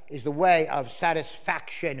is the way of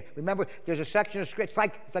satisfaction. Remember, there's a section of scripture.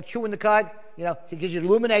 It's like chewing the cud. It gives you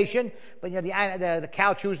illumination. But the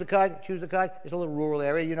cow chews the cud. There's a little rural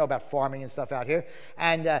area. You know about farming and stuff out here.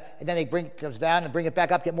 And then comes down and bring it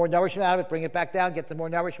back up, get more nourishment out of it. Bring it back down, get the more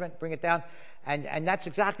nourishment, bring it down. And that's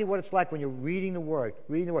exactly what it's like when you're reading the Word.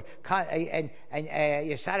 And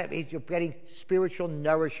you're getting spiritual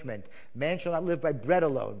nourishment. Man shall not live by bread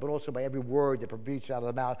alone, but also by every word that proceeds out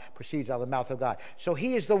of the mouth of God. So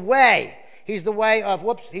He is the way. He's the way of,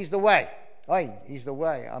 He's the way. Oh, He's the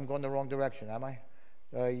way. I'm going the wrong direction, am I?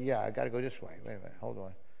 Yeah, I got to go this way. Wait a minute, hold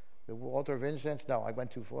on. The altar of incense? No, I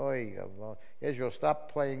went too far. Israel,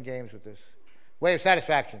 stop playing games with this. Way of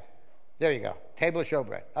satisfaction. There you go. Table of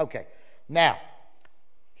showbread. Okay. Now,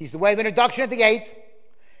 He's the way of introduction at the gate,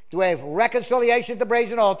 the way of reconciliation at the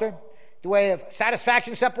brazen altar, the way of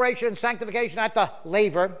satisfaction, separation, and sanctification at the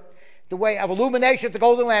laver, the way of illumination at the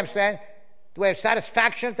golden lampstand, the way of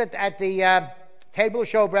satisfaction at the table of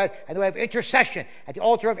showbread, and the way of intercession at the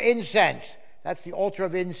altar of incense. That's the altar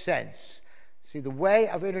of incense. See, the way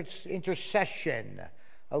of intercession,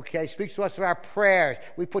 okay, speaks to us of our prayers.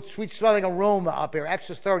 We put sweet-smelling aroma up here,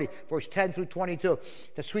 Exodus 30, verse 10 through 22.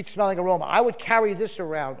 The sweet-smelling aroma. I would carry this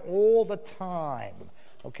around all the time.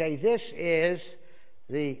 Okay, this is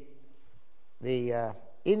the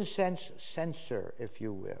incense censer, if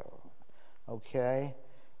you will. Okay?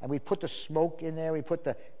 And we put the smoke in there. We put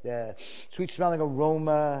the sweet-smelling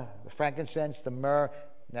aroma, the frankincense, the myrrh.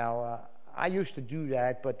 Now, I used to do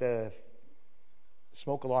that, but the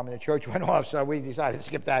smoke alarm in the church went off, so we decided to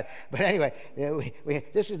skip that. But anyway,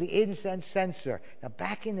 this is the incense censer. Now,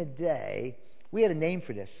 back in the day, we had a name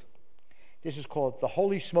for this. This is called the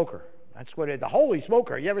Holy Smoker. That's what it is, the Holy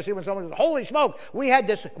Smoker. You ever see when someone says, Holy Smoke? We had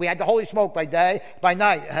this. We had the Holy Smoke by day, by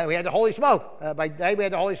night. We had the Holy Smoke. By day, we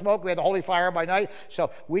had the Holy Smoke. We had the Holy Fire by night.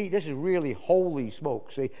 So this is really holy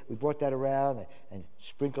smoke. See, we brought that around and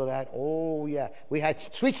sprinkled that. Oh, yeah. We had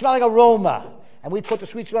sweet-smelling aroma. And we put the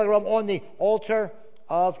sweet-smelling aroma on the altar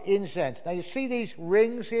of incense. Now, you see these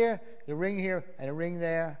rings here? The ring here and a ring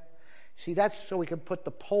there. See, that's so we can put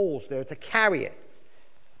the poles there to carry it.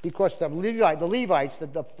 Because the Levites,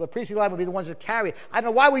 the priestly line would be the ones that carry it. I don't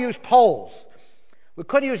know why we use poles. We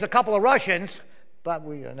could have used a couple of Russians, but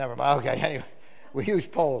we never mind. Okay, anyway, we use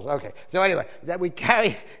poles. Okay, so anyway, that we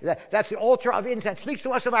carry, that's the altar of incense. It speaks to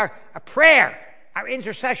us of our prayer, our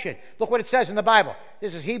intercession. Look what it says in the Bible.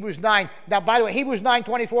 This is Hebrews 9. Now, by the way, Hebrews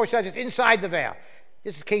 9:24 says it's inside the veil.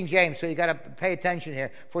 This is King James, so you got to pay attention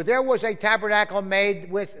here. For there was a tabernacle made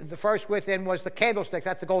with, the first within was the candlesticks,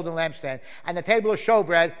 that's the golden lampstand, and the table of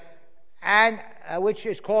showbread, and which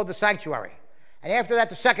is called the sanctuary. And after that,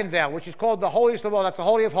 the second veil, which is called the holiest of all, that's the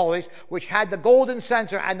Holy of Holies, which had the golden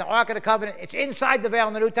censer and the Ark of the Covenant. It's inside the veil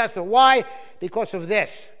in the New Testament. Why? Because of this.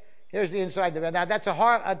 Here's the inside the veil. Now, that's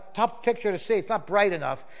a tough picture to see. It's not bright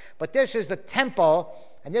enough. But this is the temple.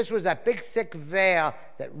 And this was that big, thick veil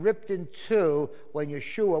that ripped in two when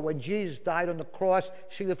Jesus died on the cross,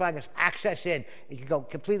 signifying us access in. You can go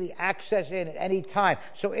completely access in at any time.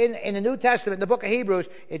 So in the New Testament, in the book of Hebrews,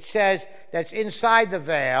 it says that it's inside the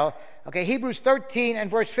veil. Okay, Hebrews 13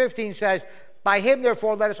 and verse 15 says, by Him,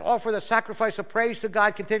 therefore, let us offer the sacrifice of praise to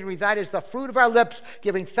God continually. That is the fruit of our lips,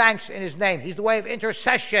 giving thanks in His name. He's the way of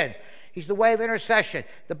intercession. He's the way of intercession.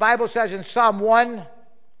 The Bible says in Psalm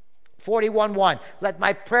 141:1, let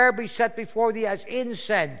my prayer be set before thee as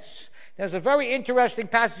incense. There's a very interesting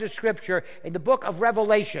passage of Scripture in the book of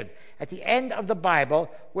Revelation, at the end of the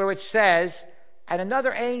Bible, where it says, and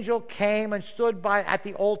another angel came and stood by at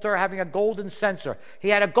the altar having a golden censer. He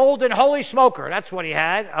had a golden holy smoker. That's what he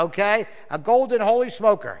had, okay? A golden holy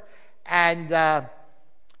smoker. And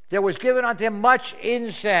there was given unto him much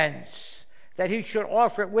incense, that he should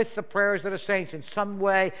offer it with the prayers of the saints. In some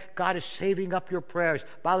way, God is saving up your prayers.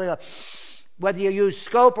 By the way, Whether you used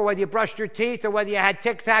scope or whether you brushed your teeth or whether you had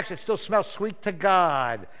Tic Tacs, it still smells sweet to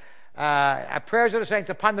God. Prayers of the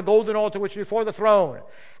saints upon the golden altar which is before the throne,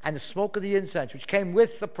 and the smoke of the incense which came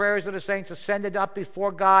with the prayers of the saints ascended up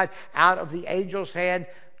before God out of the angel's hand.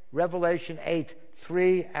 Revelation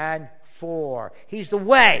 8:3 and 4. He's the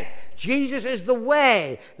way. Jesus is the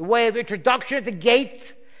way of introduction at the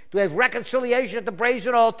gate, the way of reconciliation at the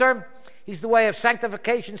brazen altar. He's the way of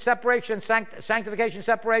sanctification, separation,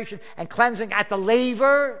 and cleansing at the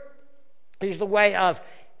laver. He's the way of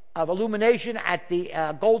illumination at the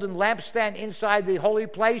golden lampstand inside the holy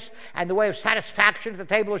place, and the way of satisfaction at the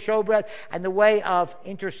table of showbread, and the way of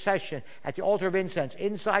intercession at the altar of incense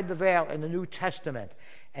inside the veil in the New Testament.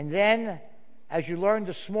 And then, as you learned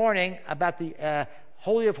this morning about the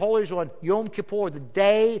Holy of Holies on Yom Kippur, the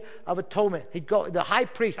Day of Atonement, the high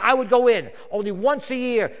priest, I would go in only once a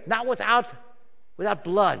year, not without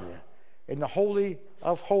blood, in the Holy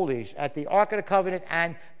of Holies at the Ark of the Covenant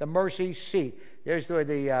and the mercy seat. There's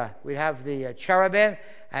where we have the cherubim,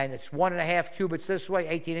 and it's 1.5 cubits this way,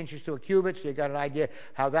 18 inches to a cubit, so you got an idea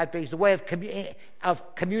how that is. The way of communion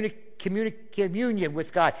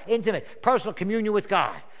with God, intimate, personal communion with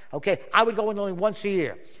God. Okay, I would go in only once a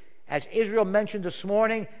year. As Israel mentioned this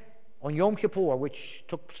morning, on Yom Kippur, which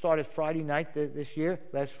started Friday night this year,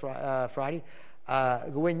 last Friday,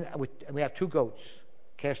 go in and we have 2 goats.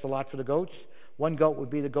 Cast a lot for the goats. One goat would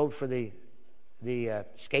be the goat for the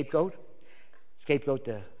scapegoat. Scapegoat,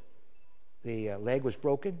 the leg was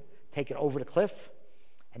broken. Take it over the cliff,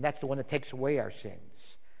 and that's the one that takes away our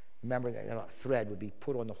sins. Remember that a thread would be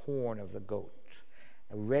put on the horn of the goat.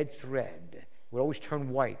 A red thread would always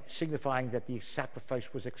turn white, signifying that the sacrifice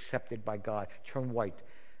was accepted by God. Turn white.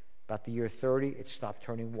 About the year 30, it stopped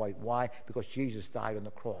turning white. Why? Because Jesus died on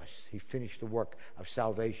the cross. He finished the work of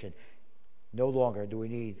salvation. No longer do we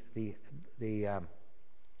need the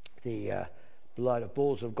blood of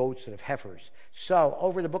bulls, of goats, and of heifers. So,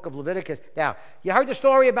 over the book of Leviticus. Now, you heard the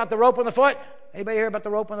story about the rope on the foot? Anybody hear about the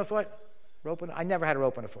rope on the foot? I never had a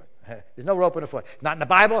rope on the foot. There's no rope on the foot. Not in the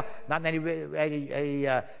Bible, not in any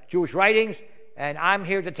Jewish writings. And I'm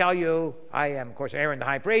here to tell you, I am, of course, Aaron the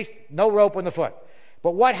high priest, no rope on the foot.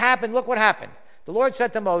 But what happened? Look what happened. The Lord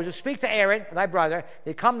said to Moses, speak to Aaron, thy brother,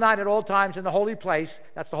 they come not at all times in the holy place,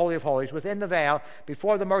 that's the Holy of Holies, within the veil,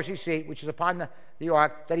 before the mercy seat, which is upon the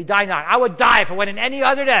ark, that he die not. I would die if I went in any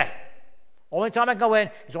other day. Only time I can go in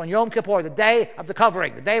is on Yom Kippur, the day of the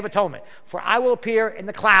covering, the day of atonement. For I will appear in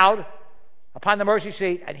the cloud upon the mercy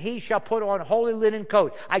seat, and he shall put on holy linen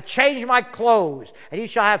coat. I change my clothes, and he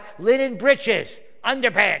shall have linen breeches,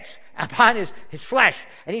 underpants, upon his flesh,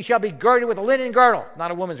 and he shall be girded with a linen girdle, not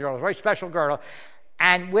a woman's girdle, a very special girdle,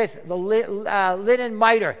 and with the linen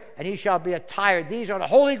mitre, and he shall be attired. These are the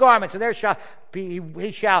holy garments, and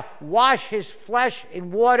he shall wash his flesh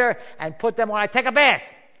in water and put them on. I take a bath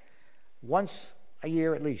once a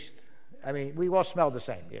year at least. I mean, we all smelled the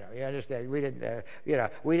same, you understand? We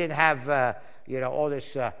didn't have, all this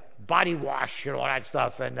body wash and all that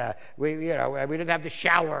stuff, and we didn't have the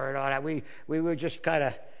shower and all that. We were just kind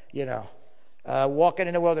of, walking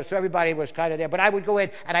in the wilderness. So everybody was kind of there. But I would go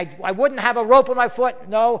in, and I wouldn't have a rope on my foot.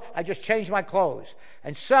 No, I just changed my clothes.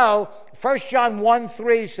 And so, 1 John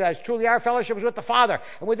 1:3 says, truly our fellowship is with the Father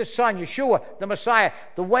and with His Son, Yeshua, the Messiah.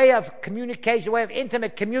 The way of communication, the way of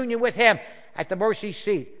intimate communion with Him at the mercy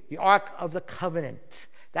seat, the Ark of the Covenant.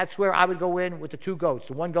 That's where I would go in with the 2 goats.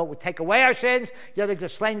 The one goat would take away our sins. The other, the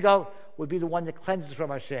slain goat, would be the one that cleanses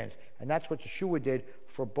from our sins. And that's what Yeshua did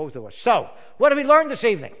for both of us. So, what have we learned this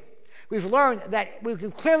evening? We've learned that we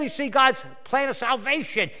can clearly see God's plan of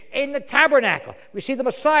salvation in the tabernacle. We see the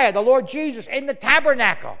Messiah, the Lord Jesus, in the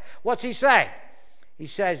tabernacle. What's He say? He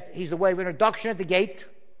says He's the way of introduction at the gate,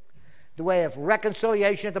 the way of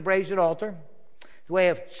reconciliation at the brazen altar, the way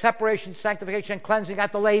of separation, sanctification, and cleansing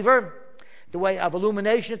at the laver, the way of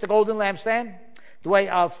illumination at the golden lampstand, the way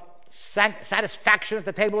of satisfaction at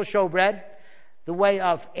the table of showbread, the way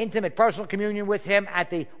of intimate personal communion with Him at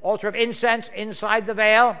the altar of incense inside the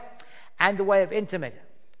veil, and the way of intimate.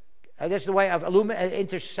 This is the way of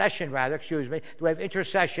intercession, the way of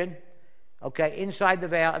intercession, inside the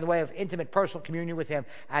veil, and the way of intimate personal communion with Him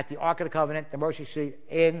at the Ark of the Covenant, the mercy seat,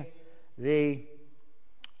 in the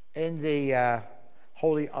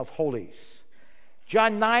Holy of Holies.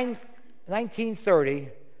 John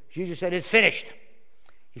 19:30, Jesus said, it's finished.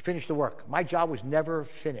 He finished the work. My job was never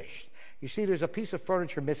finished. You see, there's a piece of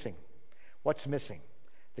furniture missing. What's missing?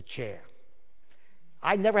 The chair.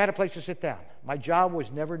 I never had a place to sit down. My job was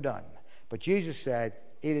never done. But Jesus said,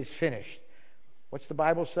 it is finished. What's the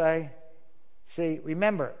Bible say? See,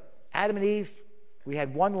 remember, Adam and Eve, we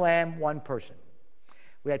had one lamb, one person.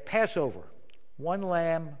 We had Passover, one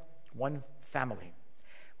lamb, one family.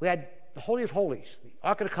 We had the Holy of Holies, the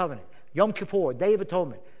Ark of the Covenant, Yom Kippur, Day of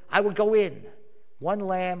Atonement. I would go in. One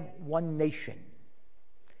lamb, one nation.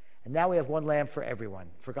 And now we have one lamb for everyone.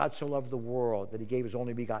 For God so loved the world that he gave his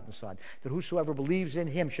only begotten Son, that whosoever believes in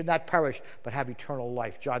him should not perish, but have eternal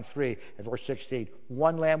life. John 3 and verse 16.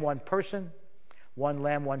 One lamb, one person. One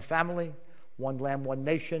lamb, one family. One lamb, one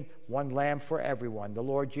nation. One lamb for everyone. The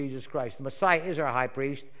Lord Jesus Christ. The Messiah is our high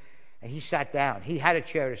priest. And he sat down. He had a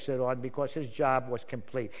chair to sit on because his job was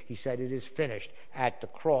complete. He said, it is finished at the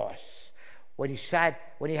cross. When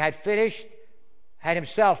he had finished, had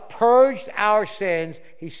himself purged our sins,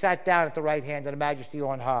 he sat down at the right hand of the Majesty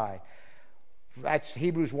on high. That's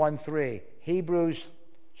Hebrews 1:3. Hebrews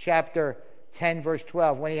chapter 10, verse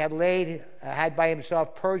 12. When he had by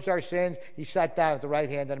himself purged our sins, he sat down at the right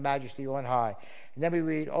hand of the Majesty on high. And then we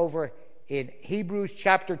read over in Hebrews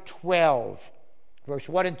chapter 12, verse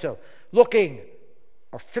 1 and 2. Looking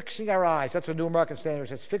or fixing our eyes, that's the New American Standard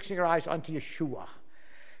says, fixing our eyes unto Yeshua,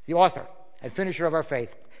 the author and finisher of our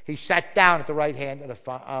faith. He sat down at the right hand of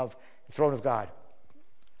the throne of God.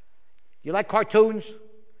 You like cartoons?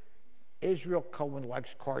 Israel Cohen likes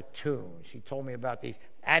cartoons. He told me about these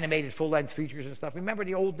animated full-length features and stuff. Remember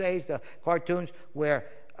the old days, the cartoons where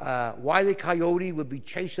Wile E. Coyote would be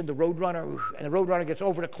chasing the Roadrunner, and the Roadrunner gets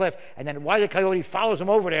over the cliff, and then Wile E. Coyote follows him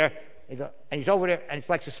over there, and he's over there, and it's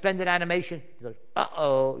like suspended animation. He goes,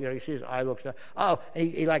 uh-oh. You see his eye looks, uh-oh.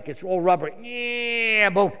 And he like gets all rubbery. Yeah,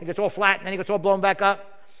 boom. He gets all flat, and then he gets all blown back up.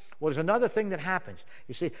 Well, there's another thing that happens.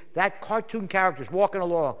 You see, that cartoon character's walking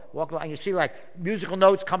along, and you see like musical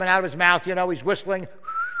notes coming out of his mouth, he's whistling,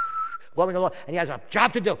 going along, and he has a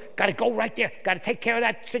job to do. Got to go right there. Got to take care of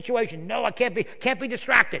that situation. No, I can't be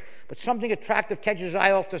distracted. But something attractive catches his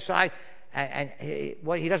eye off the side, and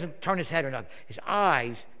he doesn't turn his head or nothing. His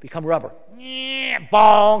eyes become rubber.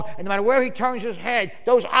 Bong! And no matter where he turns his head,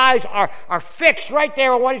 those eyes are fixed right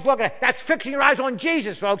there on what he's looking at. That's fixing your eyes on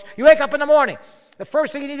Jesus, folks. You wake up in the morning. The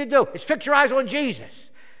first thing you need to do is fix your eyes on Jesus.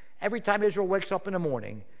 Every time Israel wakes up in the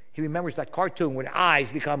morning, he remembers that cartoon where the eyes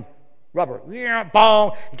become rubber.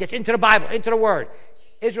 Bong! He gets into the Bible, into the Word.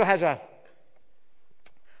 Israel has a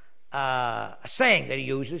saying that he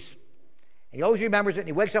uses. He always remembers it, and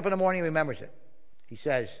he wakes up in the morning and remembers it. He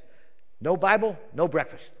says, no Bible, no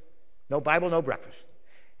breakfast. No Bible, no breakfast.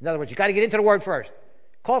 In other words, you got to get into the Word first.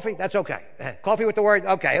 Coffee, that's okay. Coffee with the Word,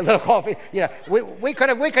 okay. A little coffee, we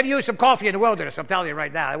could use some coffee in the wilderness. I'm telling you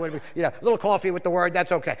right now, a little coffee with the Word,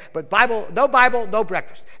 that's okay. But Bible, no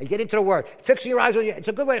breakfast. And get into the Word, fixing your eyes on you. It's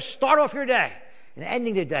a good way to start off your day and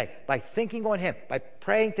ending the day by thinking on Him, by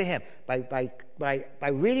praying to Him, by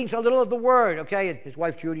reading a little of the Word. Okay, and his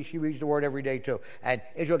wife Judy, she reads the Word every day too. And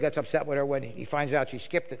Israel gets upset with her when he finds out she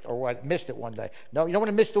skipped it or missed it one day. No, you don't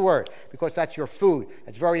want to miss the Word because that's your food.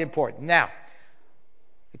 It's very important. Now,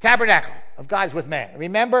 the tabernacle of God is with man.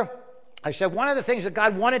 Remember, I said one of the things that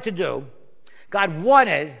God wanted to do, God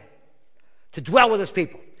wanted to dwell with His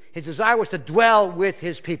people. His desire was to dwell with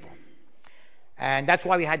His people. And that's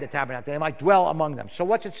why we had the tabernacle, that He might dwell among them. So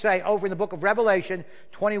what's it say over in the book of Revelation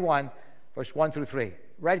 21, verse 1 through 3,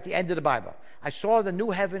 right at the end of the Bible? I saw the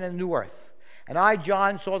new heaven and new earth. And I,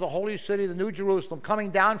 John, saw the holy city, the new Jerusalem,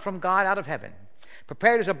 coming down from God out of heaven,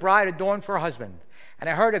 prepared as a bride adorned for her husband. And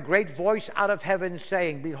I heard a great voice out of heaven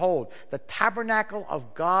saying, behold, the tabernacle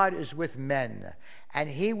of God is with men, and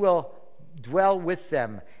He will dwell with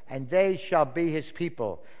them, and they shall be His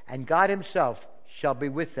people, and God Himself shall be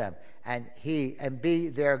with them, and be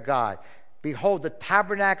their God. Behold, the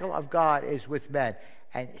tabernacle of God is with men,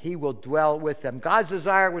 and He will dwell with them. God's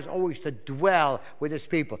desire was always to dwell with His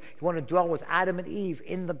people. He wanted to dwell with Adam and Eve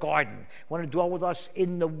in the garden. He wanted to dwell with us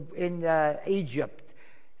in Egypt.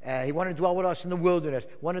 He wanted to dwell with us in the wilderness.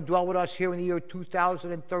 He wanted to dwell with us here in the year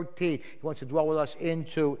 2013. He wants to dwell with us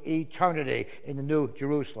into eternity in the New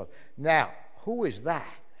Jerusalem. Now, who is that?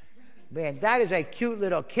 Man, that is a cute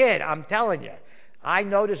little kid, I'm telling you. I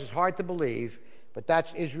know this is hard to believe, but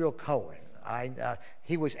that's Israel Cohen.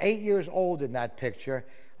 He was 8 years old in that picture.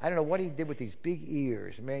 I don't know what he did with these big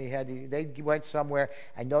ears. Man, they went somewhere.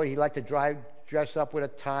 I know he liked to dress up with a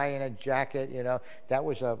tie and a jacket. That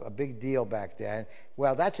was a big deal back then.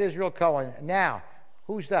 Well, that's Israel Cohen. Now,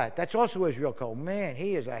 who's that? That's also Israel Cohen. Man,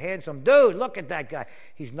 he is a handsome dude. Look at that guy.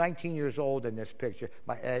 He's 19 years old in this picture.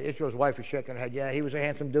 Israel's wife is shaking her head. Yeah, he was a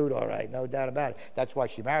handsome dude, all right. No doubt about it. That's why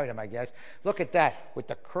she married him, I guess. Look at that. With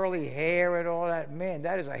the curly hair and all that. Man,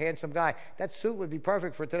 that is a handsome guy. That suit would be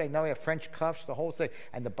perfect for today. Now we have French cuffs, the whole thing.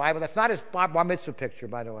 And the Bible. That's not his bar mitzvah picture,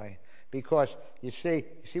 by the way. Because you see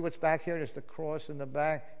what's back here? There's the cross in the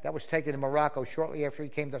back. That was taken in Morocco shortly after he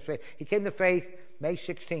came to faith. He came to faith May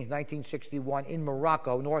 16, 1961, in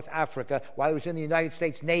Morocco, North Africa, while he was in the United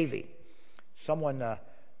States Navy. Someone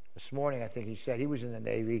this morning, I think he said he was in the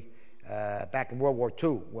Navy back in World War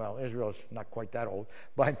II. Well, Israel's not quite that old,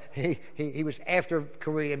 but he was after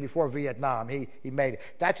Korea and before Vietnam. He made it.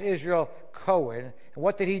 That's Israel Cohen. And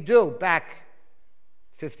what did he do back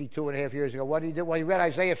 52 and a half years ago? What did he do? Well, he read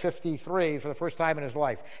Isaiah 53 for the first time in his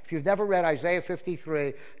life. If you've never read Isaiah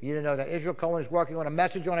 53, you didn't know that Israel Cohen is working on a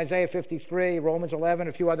message on Isaiah 53, Romans 11,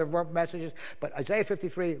 a few other messages. But Isaiah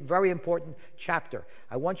 53, very important chapter.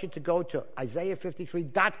 I want you to go to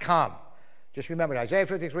Isaiah53.com. Just remember it,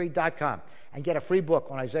 Isaiah53.com, and get a free book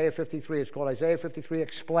on Isaiah 53. It's called Isaiah 53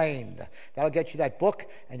 Explained. That'll get you that book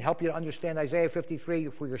and help you to understand Isaiah 53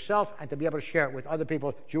 for yourself and to be able to share it with other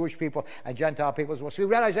people, Jewish people and Gentile people as well. So he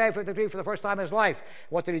read Isaiah 53 for the first time in his life.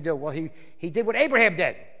 What did he do? Well, he did what Abraham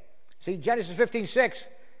did. See, Genesis 15:6,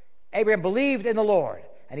 Abraham believed in the Lord,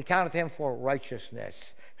 and he counted to him for righteousness.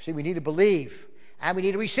 See, we need to believe, and we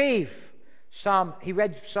need to receive. He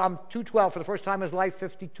read Psalm 212 for the first time in his life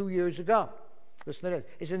 52 years ago. Listen to this.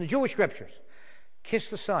 It's in the Jewish scriptures. Kiss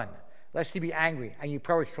the Son, lest he be angry and you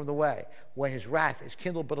perish from the way, when his wrath is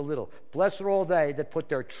kindled but a little. Blessed are all they that put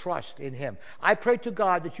their trust in him. I pray to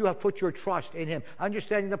God that you have put your trust in him,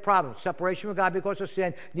 understanding the problem, separation from God because of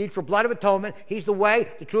sin, need for blood of atonement. He's the way,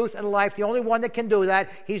 the truth, and the life, the only one that can do that.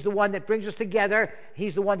 He's the one that brings us together.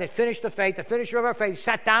 He's the one that finished the faith, the finisher of our faith,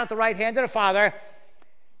 sat down at the right hand of the Father.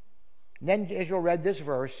 And then Israel read this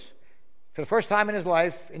verse. For the first time in his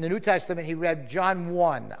life, in the New Testament, he read John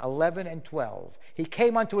 1, 11 and 12. He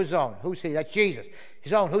came unto his own. Who's he? That's Jesus.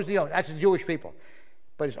 His own. Who's the own? That's the Jewish people.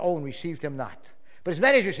 But his own received him not. But as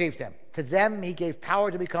many as received him, to them he gave power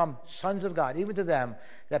to become sons of God, even to them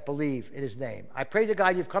that believe in his name. I pray to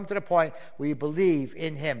God you've come to the point where you believe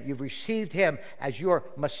in him. You've received him as your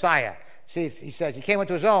Messiah. See, he says he came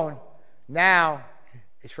unto his own. Now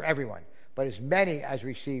it's for everyone. But as many as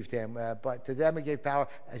received him, but to them he gave power,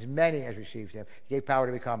 as many as received him, he gave power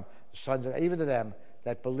to become sons of, even to them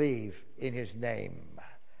that believe in his name.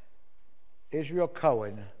 Israel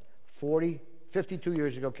Cohen, 52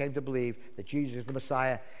 years ago, came to believe that Jesus is the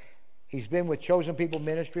Messiah. He's been with Chosen People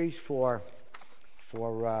Ministries for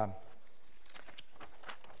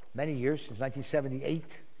many years, since 1978.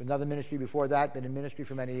 Another ministry before that, been in ministry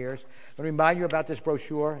for many years. I'm going to remind you about this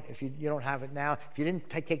brochure, if you don't have it now. If you didn't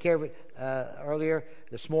take care of it earlier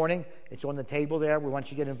this morning, it's on the table there. We want you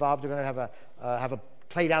to get involved. We're going to have a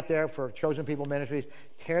plate out there for Chosen People Ministries.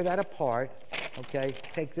 Tear that apart, okay?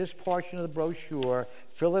 Take this portion of the brochure,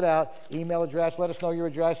 fill it out, email address, let us know your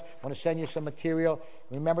address. I want to send you some material.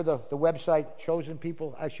 Remember the website,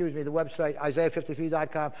 the website,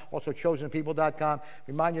 Isaiah53.com, also chosenpeople.com.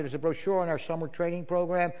 Remind you, there's a brochure on our summer training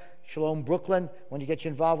program, Shalom Brooklyn. When you get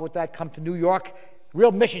you involved with that, come to New York.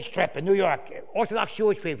 Real missions trip in New York. Orthodox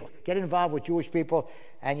Jewish people. Get involved with Jewish people,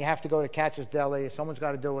 and you have to go to Katz's Deli. Someone's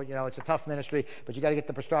got to do it. You know, it's a tough ministry, but you got to get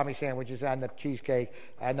the pastrami sandwiches and the cheesecake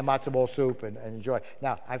and the matzo ball soup and enjoy.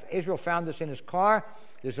 Now, Israel found this in his car.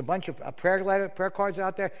 There's a bunch of prayer cards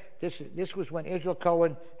out there. This was when Israel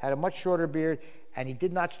Cohen had a much shorter beard, and he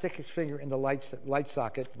did not stick his finger in the light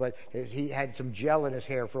socket, but he had some gel in his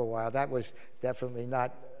hair for a while. That was definitely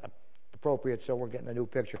not appropriate, so we're getting a new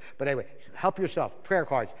picture. But anyway, help yourself. Prayer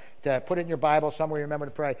cards. To put it in your Bible, somewhere you remember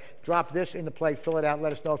to pray. Drop this in the plate, fill it out,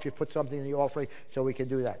 let us know if you put something in the offering so we can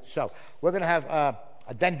do that. So we're going to have a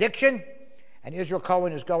benediction, and Israel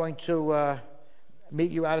Cohen is going to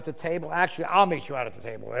meet you out at the table. Actually, I'll meet you out at the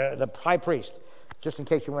table, the high priest, just in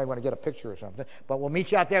case you might want to get a picture or something. But we'll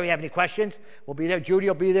meet you out there if you have any questions. We'll be there. Judy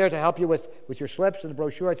will be there to help you with your slips and the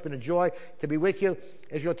brochure. It's been a joy to be with you.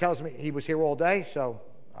 Israel tells me he was here all day, so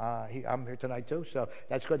I'm here tonight too, so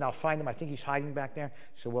that's good. And I'll find him. I think he's hiding back there,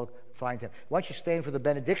 so we'll find him. Why don't you stand for the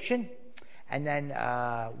benediction, and then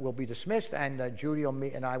we'll be dismissed, and Judy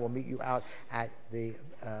and I will meet you out at the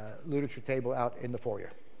literature table out in the foyer.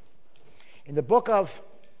 In the book of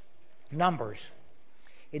Numbers,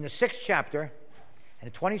 in the 6th chapter,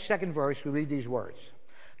 and the 22nd verse, we read these words.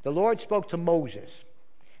 The Lord spoke to Moses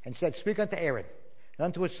and said, Speak unto Aaron and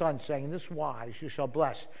unto his sons, saying, In this wise you shall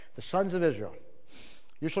bless the sons of Israel.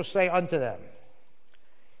 You shall say unto them,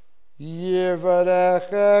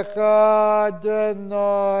 Yivarechecha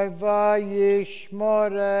Adonai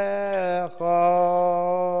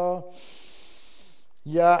vayishmorecha.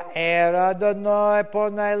 Ya'er Adonai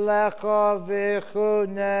ponei lecha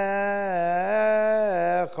v'chunecha.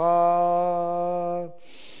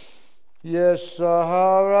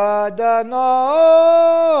 Yisahar Adonai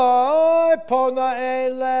ponei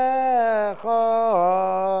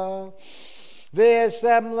lecha.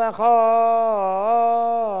 V'esem lecha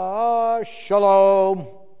shalom.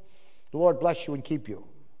 The Lord bless you and keep you.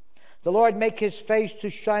 The Lord make his face to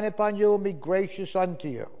shine upon you and be gracious unto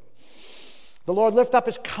you. The Lord lift up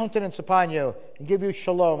his countenance upon you and give you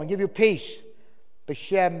shalom and give you peace.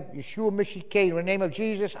 B'Shem Yeshua Mishikein, in the name of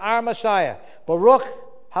Jesus, our Messiah. Baruch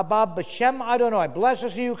Haba B'Shem Adonai. Blessed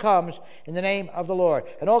is he who comes in the name of the Lord.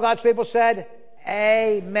 And all God's people said,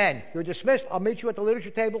 Amen. You're dismissed. I'll meet you at the literature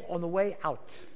table on the way out.